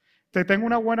familia. Te tengo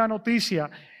una buena noticia.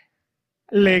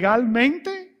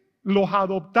 Legalmente, los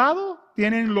adoptados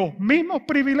tienen los mismos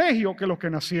privilegios que los que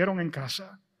nacieron en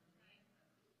casa.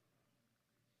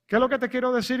 ¿Qué es lo que te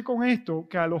quiero decir con esto?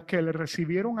 Que a los que le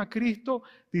recibieron a Cristo,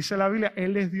 dice la Biblia,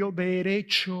 Él les dio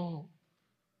derecho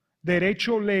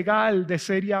legal de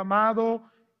ser llamados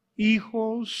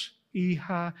hijos,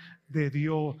 hija de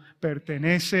Dios,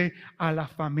 pertenece a la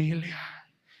familia.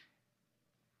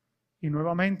 Y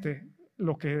nuevamente,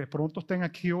 los que de pronto estén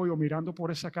aquí hoy o mirando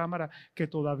por esa cámara, que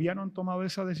todavía no han tomado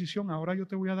esa decisión, ahora yo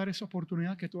te voy a dar esa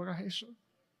oportunidad que tú hagas eso.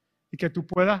 Y que tú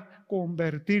puedas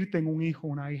convertirte en un hijo,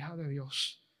 una hija de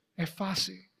Dios. Es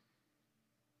fácil.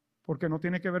 Porque no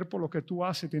tiene que ver por lo que tú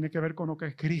haces, tiene que ver con lo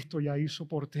que Cristo ya hizo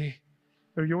por ti.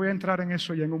 Pero yo voy a entrar en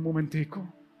eso ya en un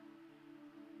momentico.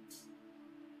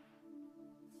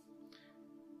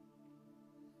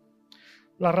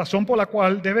 La razón por la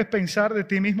cual debes pensar de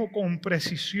ti mismo con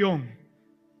precisión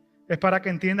es para que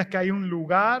entiendas que hay un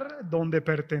lugar donde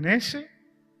pertenece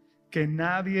que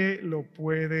nadie lo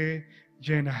puede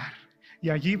llenar.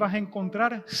 Y allí vas a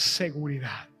encontrar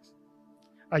seguridad.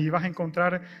 Allí vas a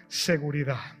encontrar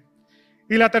seguridad.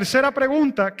 Y la tercera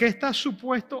pregunta, ¿qué estás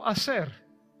supuesto a hacer?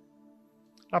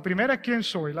 La primera es quién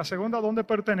soy, la segunda dónde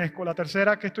pertenezco, la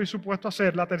tercera qué estoy supuesto a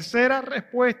hacer. La tercera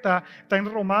respuesta está en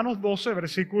Romanos 12,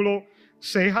 versículo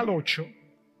 6 al 8.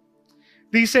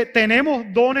 Dice, tenemos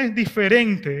dones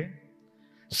diferentes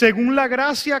según la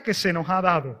gracia que se nos ha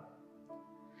dado.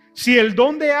 Si el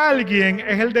don de alguien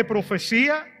es el de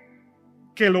profecía,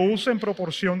 que lo use en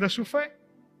proporción de su fe.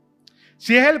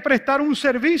 Si es el prestar un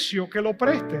servicio, que lo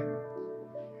preste.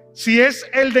 Si es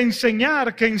el de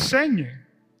enseñar, que enseñe.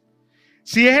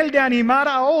 Si es el de animar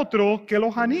a otros, que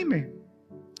los anime.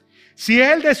 Si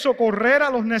es el de socorrer a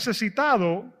los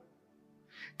necesitados,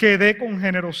 que dé con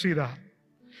generosidad.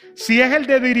 Si es el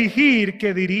de dirigir,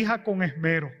 que dirija con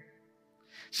esmero.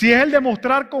 Si es el de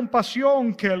mostrar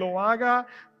compasión, que lo haga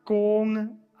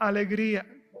con alegría.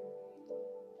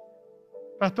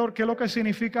 Pastor, ¿qué es lo que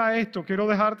significa esto? Quiero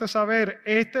dejarte saber,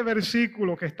 este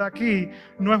versículo que está aquí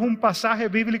no es un pasaje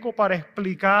bíblico para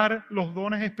explicar los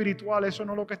dones espirituales, eso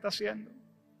no es lo que está haciendo.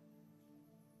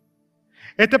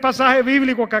 Este pasaje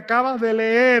bíblico que acabas de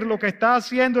leer, lo que está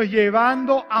haciendo es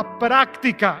llevando a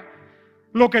práctica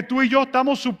lo que tú y yo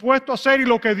estamos supuestos a hacer, y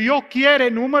lo que Dios quiere,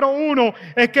 número uno,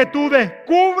 es que tú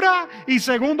descubras, y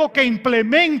segundo, que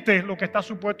implementes lo que estás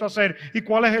supuesto a hacer. ¿Y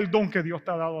cuál es el don que Dios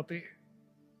te ha dado a ti?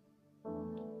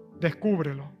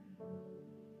 Descúbrelo.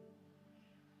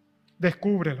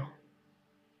 Descúbrelo.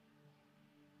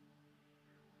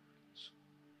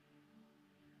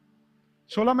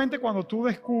 Solamente cuando tú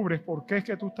descubres por qué es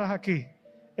que tú estás aquí,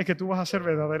 es que tú vas a ser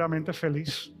verdaderamente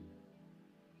feliz.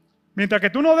 Mientras que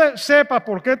tú no sepas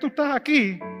por qué tú estás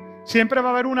aquí, siempre va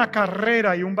a haber una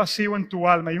carrera y un vacío en tu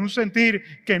alma y un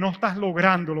sentir que no estás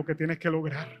logrando lo que tienes que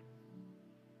lograr.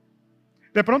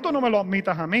 De pronto no me lo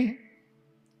admitas a mí,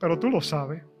 pero tú lo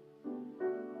sabes.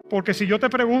 Porque si yo te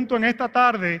pregunto en esta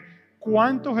tarde,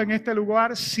 ¿cuántos en este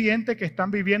lugar sienten que están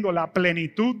viviendo la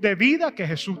plenitud de vida que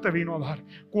Jesús te vino a dar?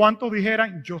 ¿Cuántos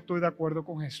dijeran, yo estoy de acuerdo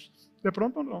con eso? De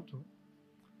pronto no.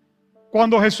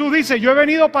 Cuando Jesús dice, yo he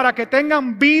venido para que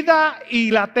tengan vida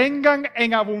y la tengan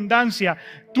en abundancia,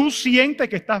 ¿tú sientes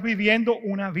que estás viviendo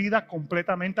una vida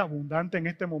completamente abundante en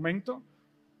este momento?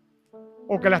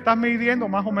 ¿O que la estás midiendo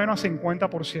más o menos a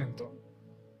 50%?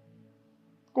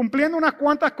 Cumpliendo unas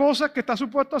cuantas cosas que estás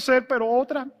supuesto a hacer, pero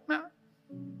otras,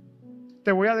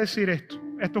 Te voy a decir esto.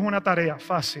 Esto es una tarea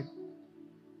fácil.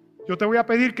 Yo te voy a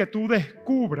pedir que tú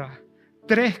descubras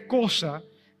 3 cosas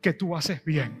que tú haces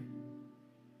bien.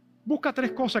 Busca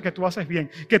 3 cosas que tú haces bien,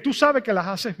 que tú sabes que las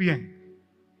haces bien,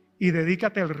 y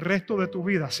dedícate el resto de tu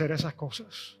vida a hacer esas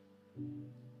cosas.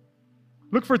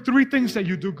 Look for 3 things that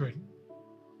you do good,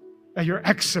 that you're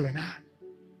excellent at,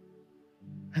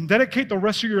 and dedicate the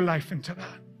rest of your life into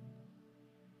that.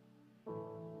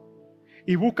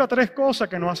 Y busca 3 cosas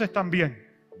que no haces tan bien,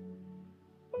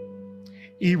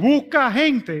 y busca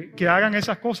gente que hagan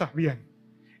esas cosas bien,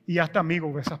 y hazte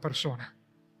amigo de esas personas.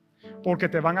 Porque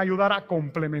te van a ayudar a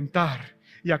complementar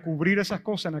y a cubrir esas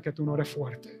cosas en las que tú no eres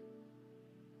fuerte.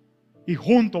 Y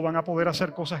juntos van a poder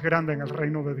hacer cosas grandes en el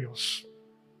reino de Dios.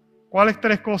 ¿Cuáles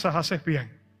 3 cosas haces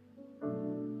bien?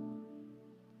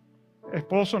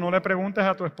 Esposo, no le preguntes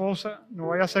a tu esposa, no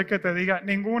vaya a ser que te diga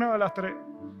ninguna de las 3.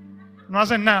 No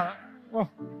haces nada.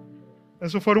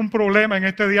 Eso fue un problema en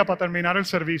este día para terminar el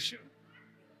servicio.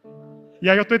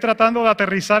 Ya yo estoy tratando de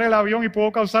aterrizar el avión y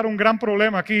puedo causar un gran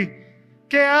problema aquí.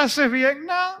 ¿Qué haces bien?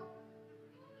 Nada.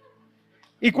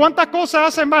 ¿Y cuántas cosas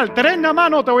haces mal? 3 nada más.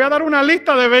 No, te voy a dar una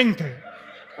lista de 20.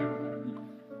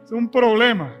 Es un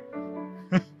problema.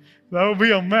 That would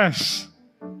be a mess.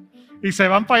 Y se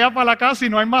van para allá para la casa y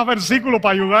no hay más versículos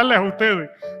para ayudarles a ustedes.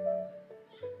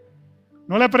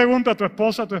 No le preguntes a tu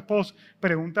esposa,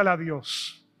 pregúntale a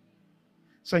Dios.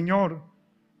 Señor,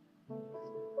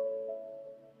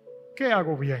 ¿qué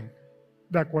hago bien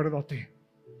de acuerdo a ti?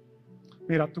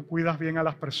 Mira, tú cuidas bien a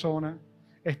las personas,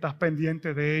 estás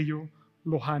pendiente de ellos,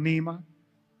 los animas.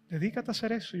 Dedícate a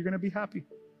hacer eso, you're going to be happy.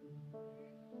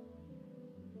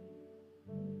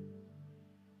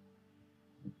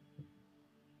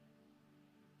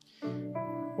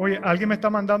 Oye, alguien me está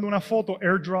mandando una foto,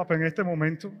 airdrop en este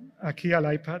momento, aquí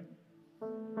al iPad.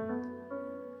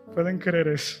 ¿Pueden creer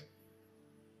eso?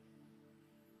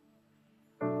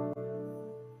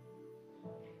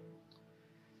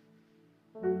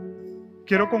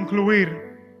 Quiero concluir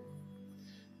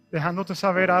dejándote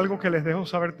saber algo que les dejo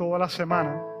saber toda la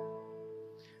semana,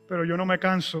 pero yo no me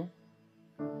canso.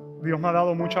 Dios me ha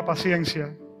dado mucha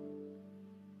paciencia.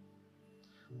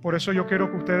 Por eso yo quiero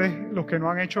que ustedes, los que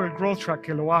no han hecho el Growth Track,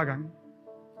 que lo hagan.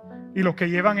 Y los que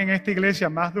llevan en esta iglesia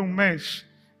más de un mes,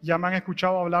 ya me han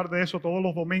escuchado hablar de eso todos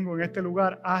los domingos en este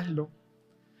lugar, hazlo.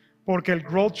 Porque el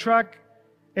Growth Track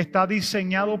está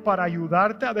diseñado para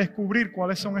ayudarte a descubrir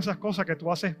cuáles son esas cosas que tú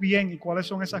haces bien y cuáles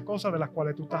son esas cosas de las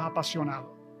cuales tú estás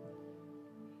apasionado.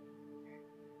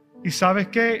 Y ¿sabes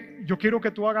qué? Yo quiero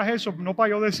que tú hagas eso, no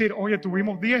para yo decir, oye,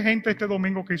 tuvimos 10 gente este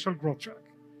domingo que hizo el Growth Track.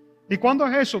 ¿Y cuándo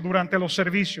es eso? Durante los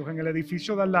servicios en el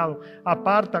edificio de al lado.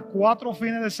 Aparta 4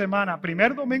 fines de semana.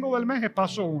 Primer domingo del mes es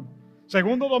paso 1.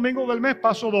 Segundo domingo del mes,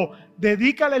 paso 2.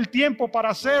 Dedícale el tiempo para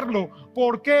hacerlo.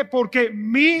 ¿Por qué? Porque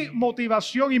mi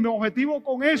motivación y mi objetivo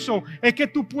con eso es que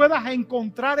tú puedas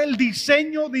encontrar el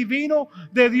diseño divino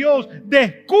de Dios.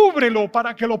 Descúbrelo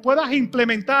para que lo puedas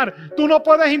implementar. Tú no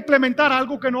puedes implementar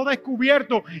algo que no has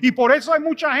descubierto. Y por eso hay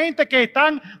mucha gente que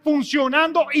están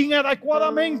funcionando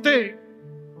inadecuadamente.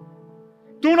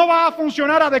 Tú no vas a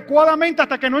funcionar adecuadamente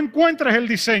hasta que no encuentres el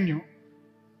diseño.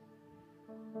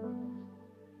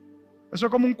 Eso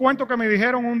es como un cuento que me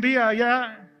dijeron un día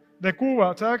allá de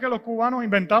Cuba. ¿Sabes que los cubanos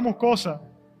inventamos cosas?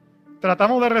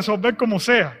 Tratamos de resolver como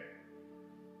sea.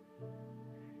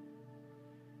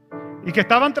 Y que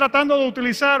estaban tratando de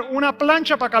utilizar una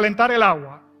plancha para calentar el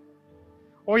agua.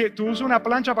 Oye, tú usas una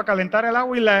plancha para calentar el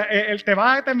agua y te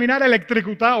vas a terminar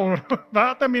electrocutado,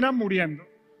 vas a terminar muriendo.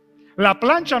 La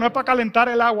plancha no es para calentar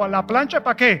el agua, la plancha es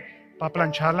para ¿qué? Para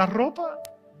planchar la ropa.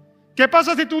 ¿Qué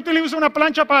pasa si tú utilizas una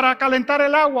plancha para calentar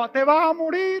el agua? Te vas a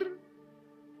morir.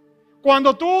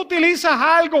 Cuando tú utilizas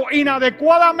algo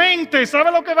inadecuadamente,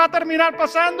 ¿sabes lo que va a terminar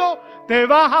pasando? Te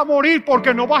vas a morir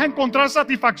porque no vas a encontrar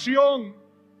satisfacción.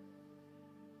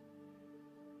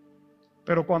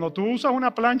 Pero cuando tú usas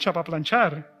una plancha para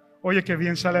planchar, oye, qué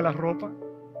bien sale la ropa.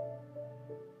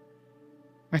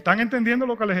 ¿Me están entendiendo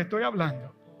lo que les estoy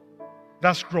hablando?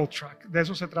 That's growth track. De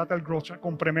eso se trata el growth track.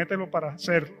 Compromételo para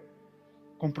hacerlo.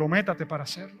 Comprométate para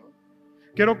hacerlo.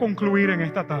 Quiero concluir en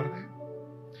esta tarde.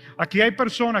 Aquí hay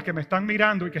personas que me están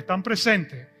mirando y que están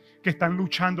presentes, que están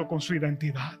luchando con su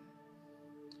identidad.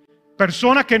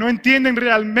 Personas que no entienden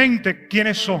realmente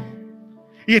quiénes son.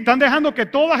 Y están dejando que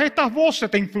todas estas voces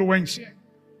te influencien.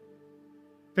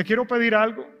 Te quiero pedir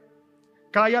algo.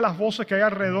 Calla las voces que hay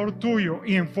alrededor tuyo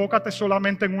y enfócate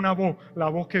solamente en una voz, la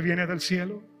voz que viene del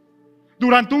cielo.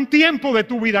 Durante un tiempo de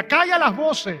tu vida, calla las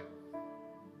voces.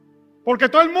 Porque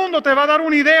todo el mundo te va a dar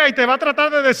una idea y te va a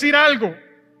tratar de decir algo.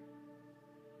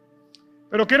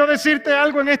 Pero quiero decirte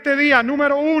algo en este día.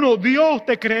 Número 1, Dios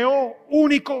te creó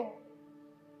único.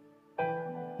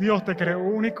 Dios te creó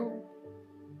único.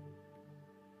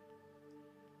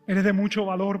 Eres de mucho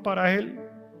valor para Él.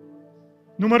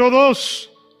 Número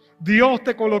 2, Dios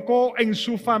te colocó en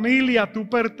su familia. Tú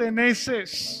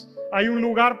perteneces. Hay un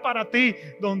lugar para ti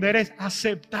donde eres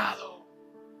aceptado.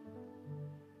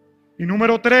 Y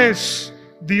número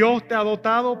 3, Dios te ha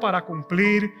dotado para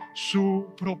cumplir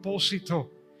su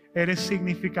propósito. Eres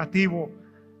significativo.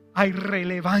 Hay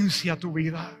relevancia a tu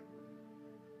vida.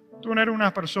 Tú no eres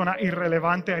una persona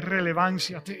irrelevante, hay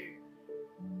relevancia a ti.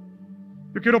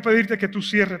 Yo quiero pedirte que tú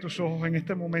cierres tus ojos en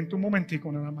este momento, un momentico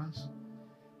nada más.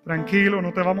 Tranquilo,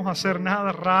 no te vamos a hacer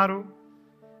nada raro.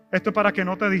 Esto es para que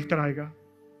no te distraiga.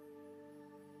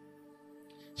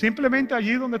 Simplemente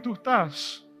allí donde tú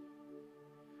estás.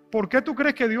 ¿Por qué tú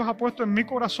crees que Dios ha puesto en mi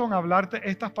corazón hablarte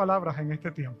estas palabras en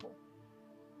este tiempo?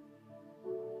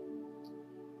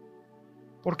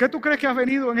 ¿Por qué tú crees que has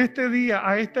venido en este día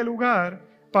a este lugar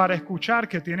para escuchar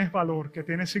que tienes valor, que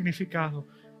tienes significado?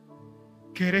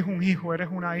 Que eres un hijo, eres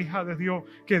una hija de Dios,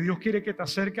 que Dios quiere que te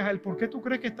acerques a Él. ¿Por qué tú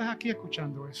crees que estás aquí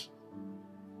escuchando eso?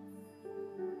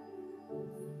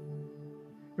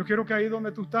 Yo quiero que ahí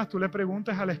donde tú estás, tú le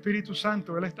preguntes al Espíritu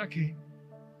Santo. Él está aquí.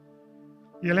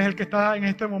 Y Él es el que está en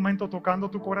este momento tocando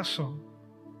tu corazón.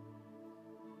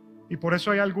 Y por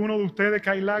eso hay algunos de ustedes que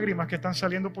hay lágrimas que están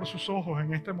saliendo por sus ojos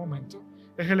en este momento.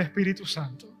 Es el Espíritu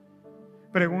Santo.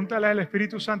 Pregúntale al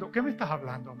Espíritu Santo, ¿qué me estás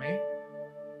hablando a mí?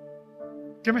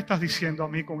 ¿Qué me estás diciendo a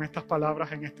mí con estas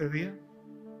palabras en este día?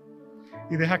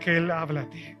 Y deja que Él hable a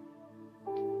ti.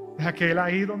 Deja que Él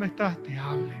ahí donde estás te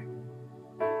hable.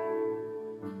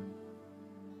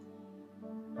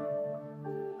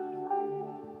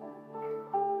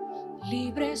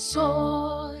 Libre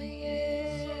soy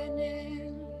en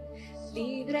Él,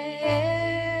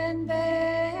 libre en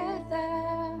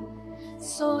verdad.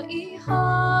 Soy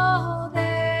hijo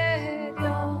de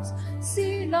Dios,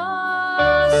 si lo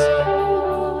soy.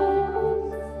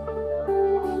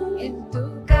 En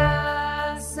tu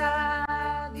casa,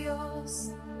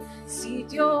 Dios,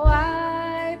 sitio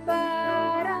hay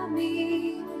para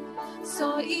mí.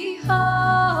 Soy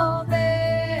hijo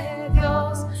de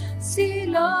Dios, si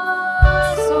lo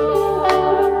soy.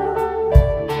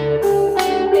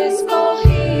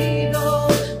 Escogido,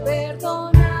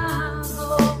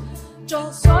 perdonado,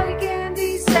 yo soy quien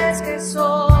dices que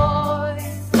soy.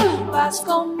 Vas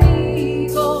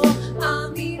conmigo a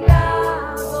mi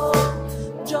lado,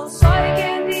 yo soy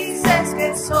quien dices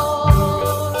que soy.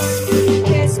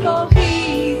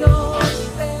 Escogido,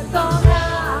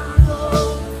 perdonado,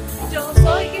 yo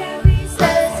soy quien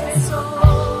dices que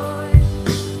soy.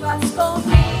 Vas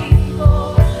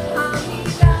conmigo a mi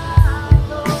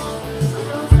lado,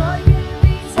 yo soy quien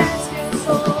dices que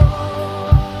soy.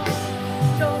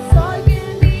 Yo soy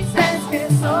quien dices que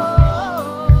soy.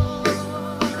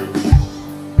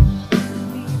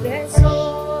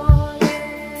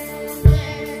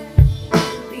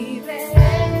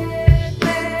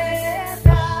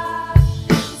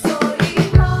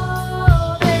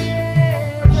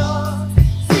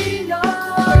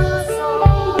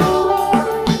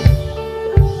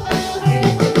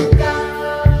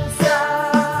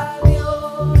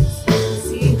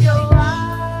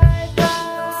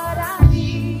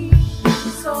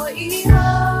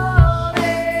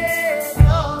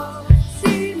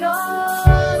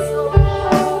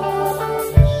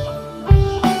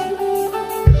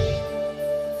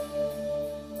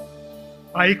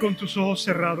 ahí con tus ojos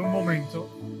cerrados un momento.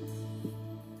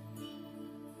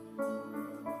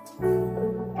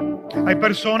 Hay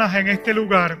personas en este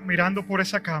lugar mirando por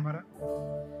esa cámara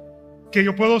que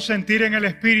yo puedo sentir en el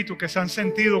espíritu que se han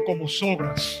sentido como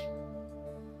sobras.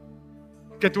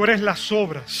 Que tú eres las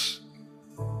sobras.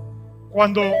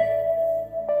 Cuando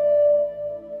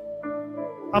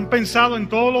han pensado en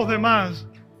todos los demás,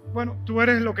 bueno, tú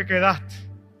eres lo que quedaste.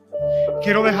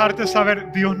 Quiero dejarte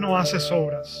saber, Dios no hace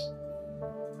sobras.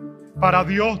 Para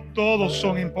Dios todos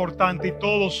son importantes y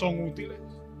todos son útiles.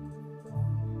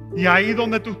 Y ahí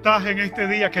donde tú estás en este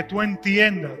día, que tú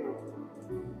entiendas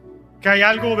que hay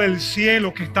algo del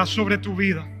cielo que está sobre tu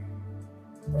vida.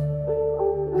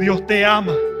 Dios te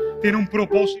ama, tiene un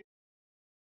propósito.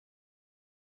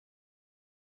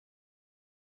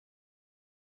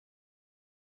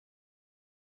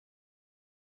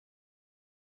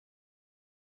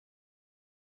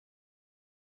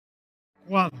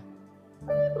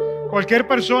 Cualquier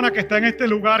persona que está en este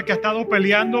lugar, que ha estado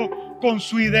peleando con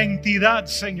su identidad,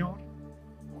 Señor,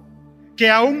 que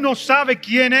aún no sabe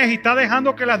quién es y está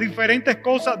dejando que las diferentes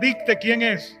cosas dicten quién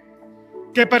es,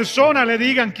 que personas le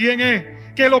digan quién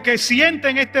es, que lo que siente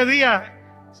en este día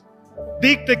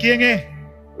dicte quién es.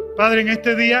 Padre, en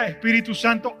este día, Espíritu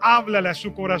Santo, háblale a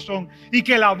su corazón y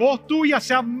que la voz tuya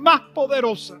sea más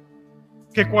poderosa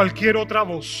que cualquier otra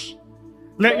voz.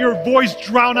 Let your voice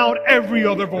drown out every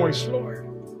other voice, Lord.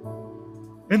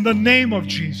 In the name of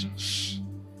Jesus.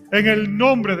 En el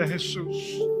nombre de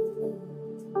Jesús.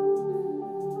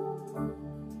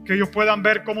 Que ellos puedan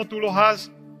ver cómo tú los has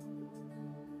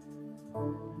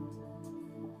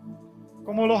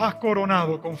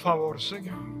coronado con favor,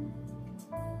 Señor.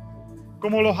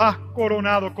 Cómo los has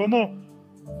coronado,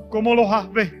 cómo los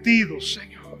has vestido,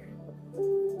 Señor.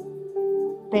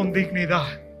 Con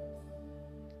dignidad.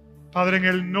 Padre, en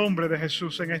el nombre de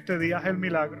Jesús, en este día es el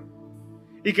milagro.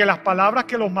 Y que las palabras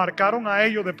que los marcaron a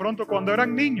ellos de pronto cuando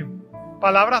eran niños,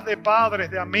 palabras de padres,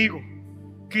 de amigos,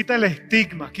 quita el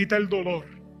estigma, quita el dolor,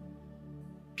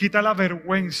 quita la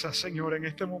vergüenza, Señor, en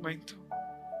este momento.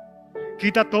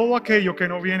 Quita todo aquello que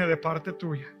no viene de parte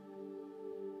tuya.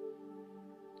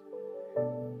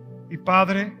 Y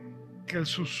Padre, que el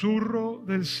susurro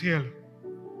del cielo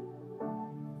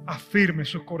afirme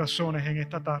sus corazones en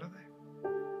esta tarde.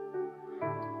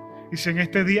 Y si en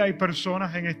este día hay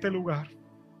personas en este lugar,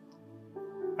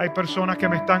 hay personas que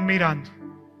me están mirando,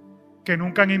 que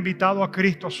nunca han invitado a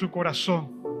Cristo a su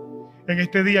corazón, en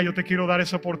este día yo te quiero dar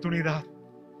esa oportunidad.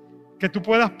 Que tú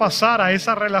puedas pasar a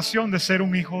esa relación de ser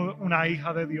un hijo, una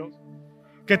hija de Dios.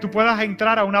 Que tú puedas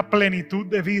entrar a una plenitud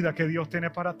de vida que Dios tiene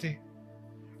para ti.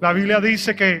 La Biblia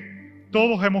dice que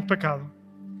todos hemos pecado.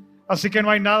 Así que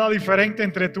no hay nada diferente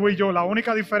entre tú y yo. La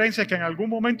única diferencia es que en algún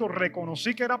momento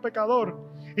reconocí que era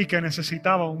pecador y que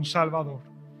necesitaba un Salvador.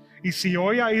 Y si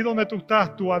hoy ahí donde tú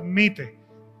estás, tú admites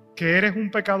que eres un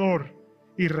pecador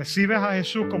y recibes a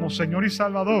Jesús como Señor y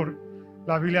Salvador,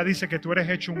 la Biblia dice que tú eres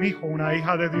hecho un hijo, una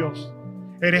hija de Dios.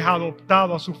 Eres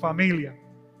adoptado a su familia.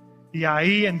 Y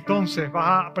ahí entonces vas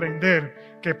a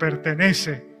aprender que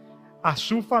pertenece a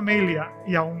su familia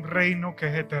y a un reino que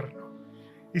es eterno.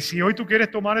 Y si hoy tú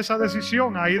quieres tomar esa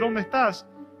decisión, ahí donde estás,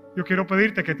 yo quiero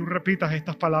pedirte que tú repitas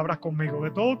estas palabras conmigo, de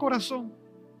todo corazón.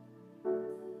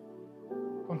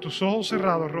 Con tus ojos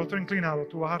cerrados, rostro inclinado,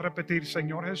 tú vas a repetir: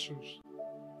 Señor Jesús,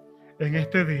 en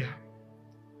este día,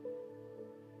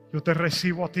 yo te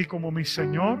recibo a ti como mi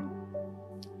Señor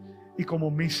y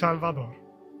como mi Salvador.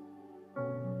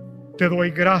 Te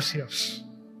doy gracias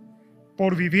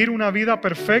por vivir una vida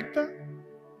perfecta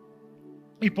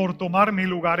y por tomar mi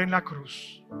lugar en la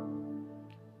cruz.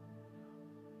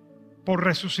 Por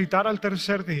resucitar al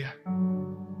tercer día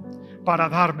para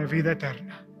darme vida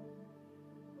eterna.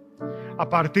 A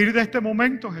partir de este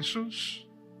momento, Jesús,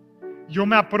 yo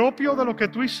me apropio de lo que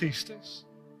tú hiciste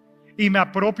y me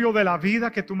apropio de la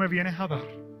vida que tú me vienes a dar.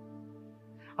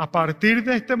 A partir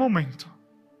de este momento,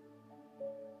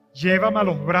 llévame a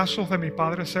los brazos de mi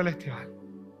Padre Celestial.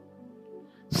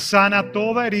 Sana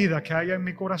toda herida que haya en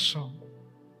mi corazón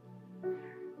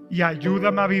y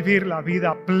ayúdame a vivir la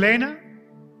vida plena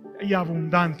y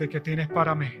abundante que tienes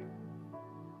para mí.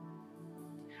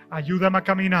 Ayúdame a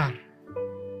caminar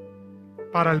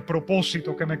para el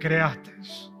propósito que me creaste.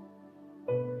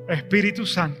 Espíritu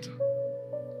Santo,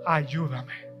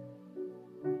 ayúdame.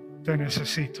 Te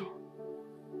necesito.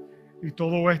 Y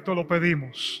todo esto lo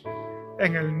pedimos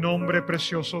en el nombre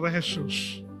precioso de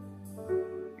Jesús.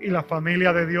 Y la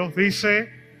familia de Dios dice: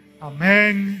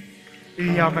 amén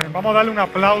y amén. Vamos a darle un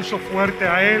aplauso fuerte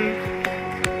a Él.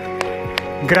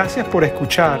 Gracias por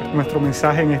escuchar nuestro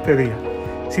mensaje en este día.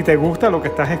 Si te gusta lo que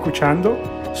estás escuchando,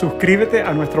 Suscríbete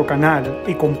a nuestro canal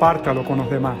y compártalo con los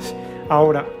demás.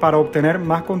 Ahora, para obtener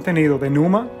más contenido de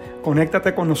Numa,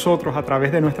 conéctate con nosotros a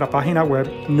través de nuestra página web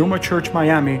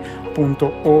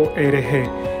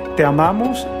numachurchmiami.org. Te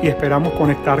amamos y esperamos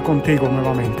conectar contigo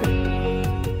nuevamente.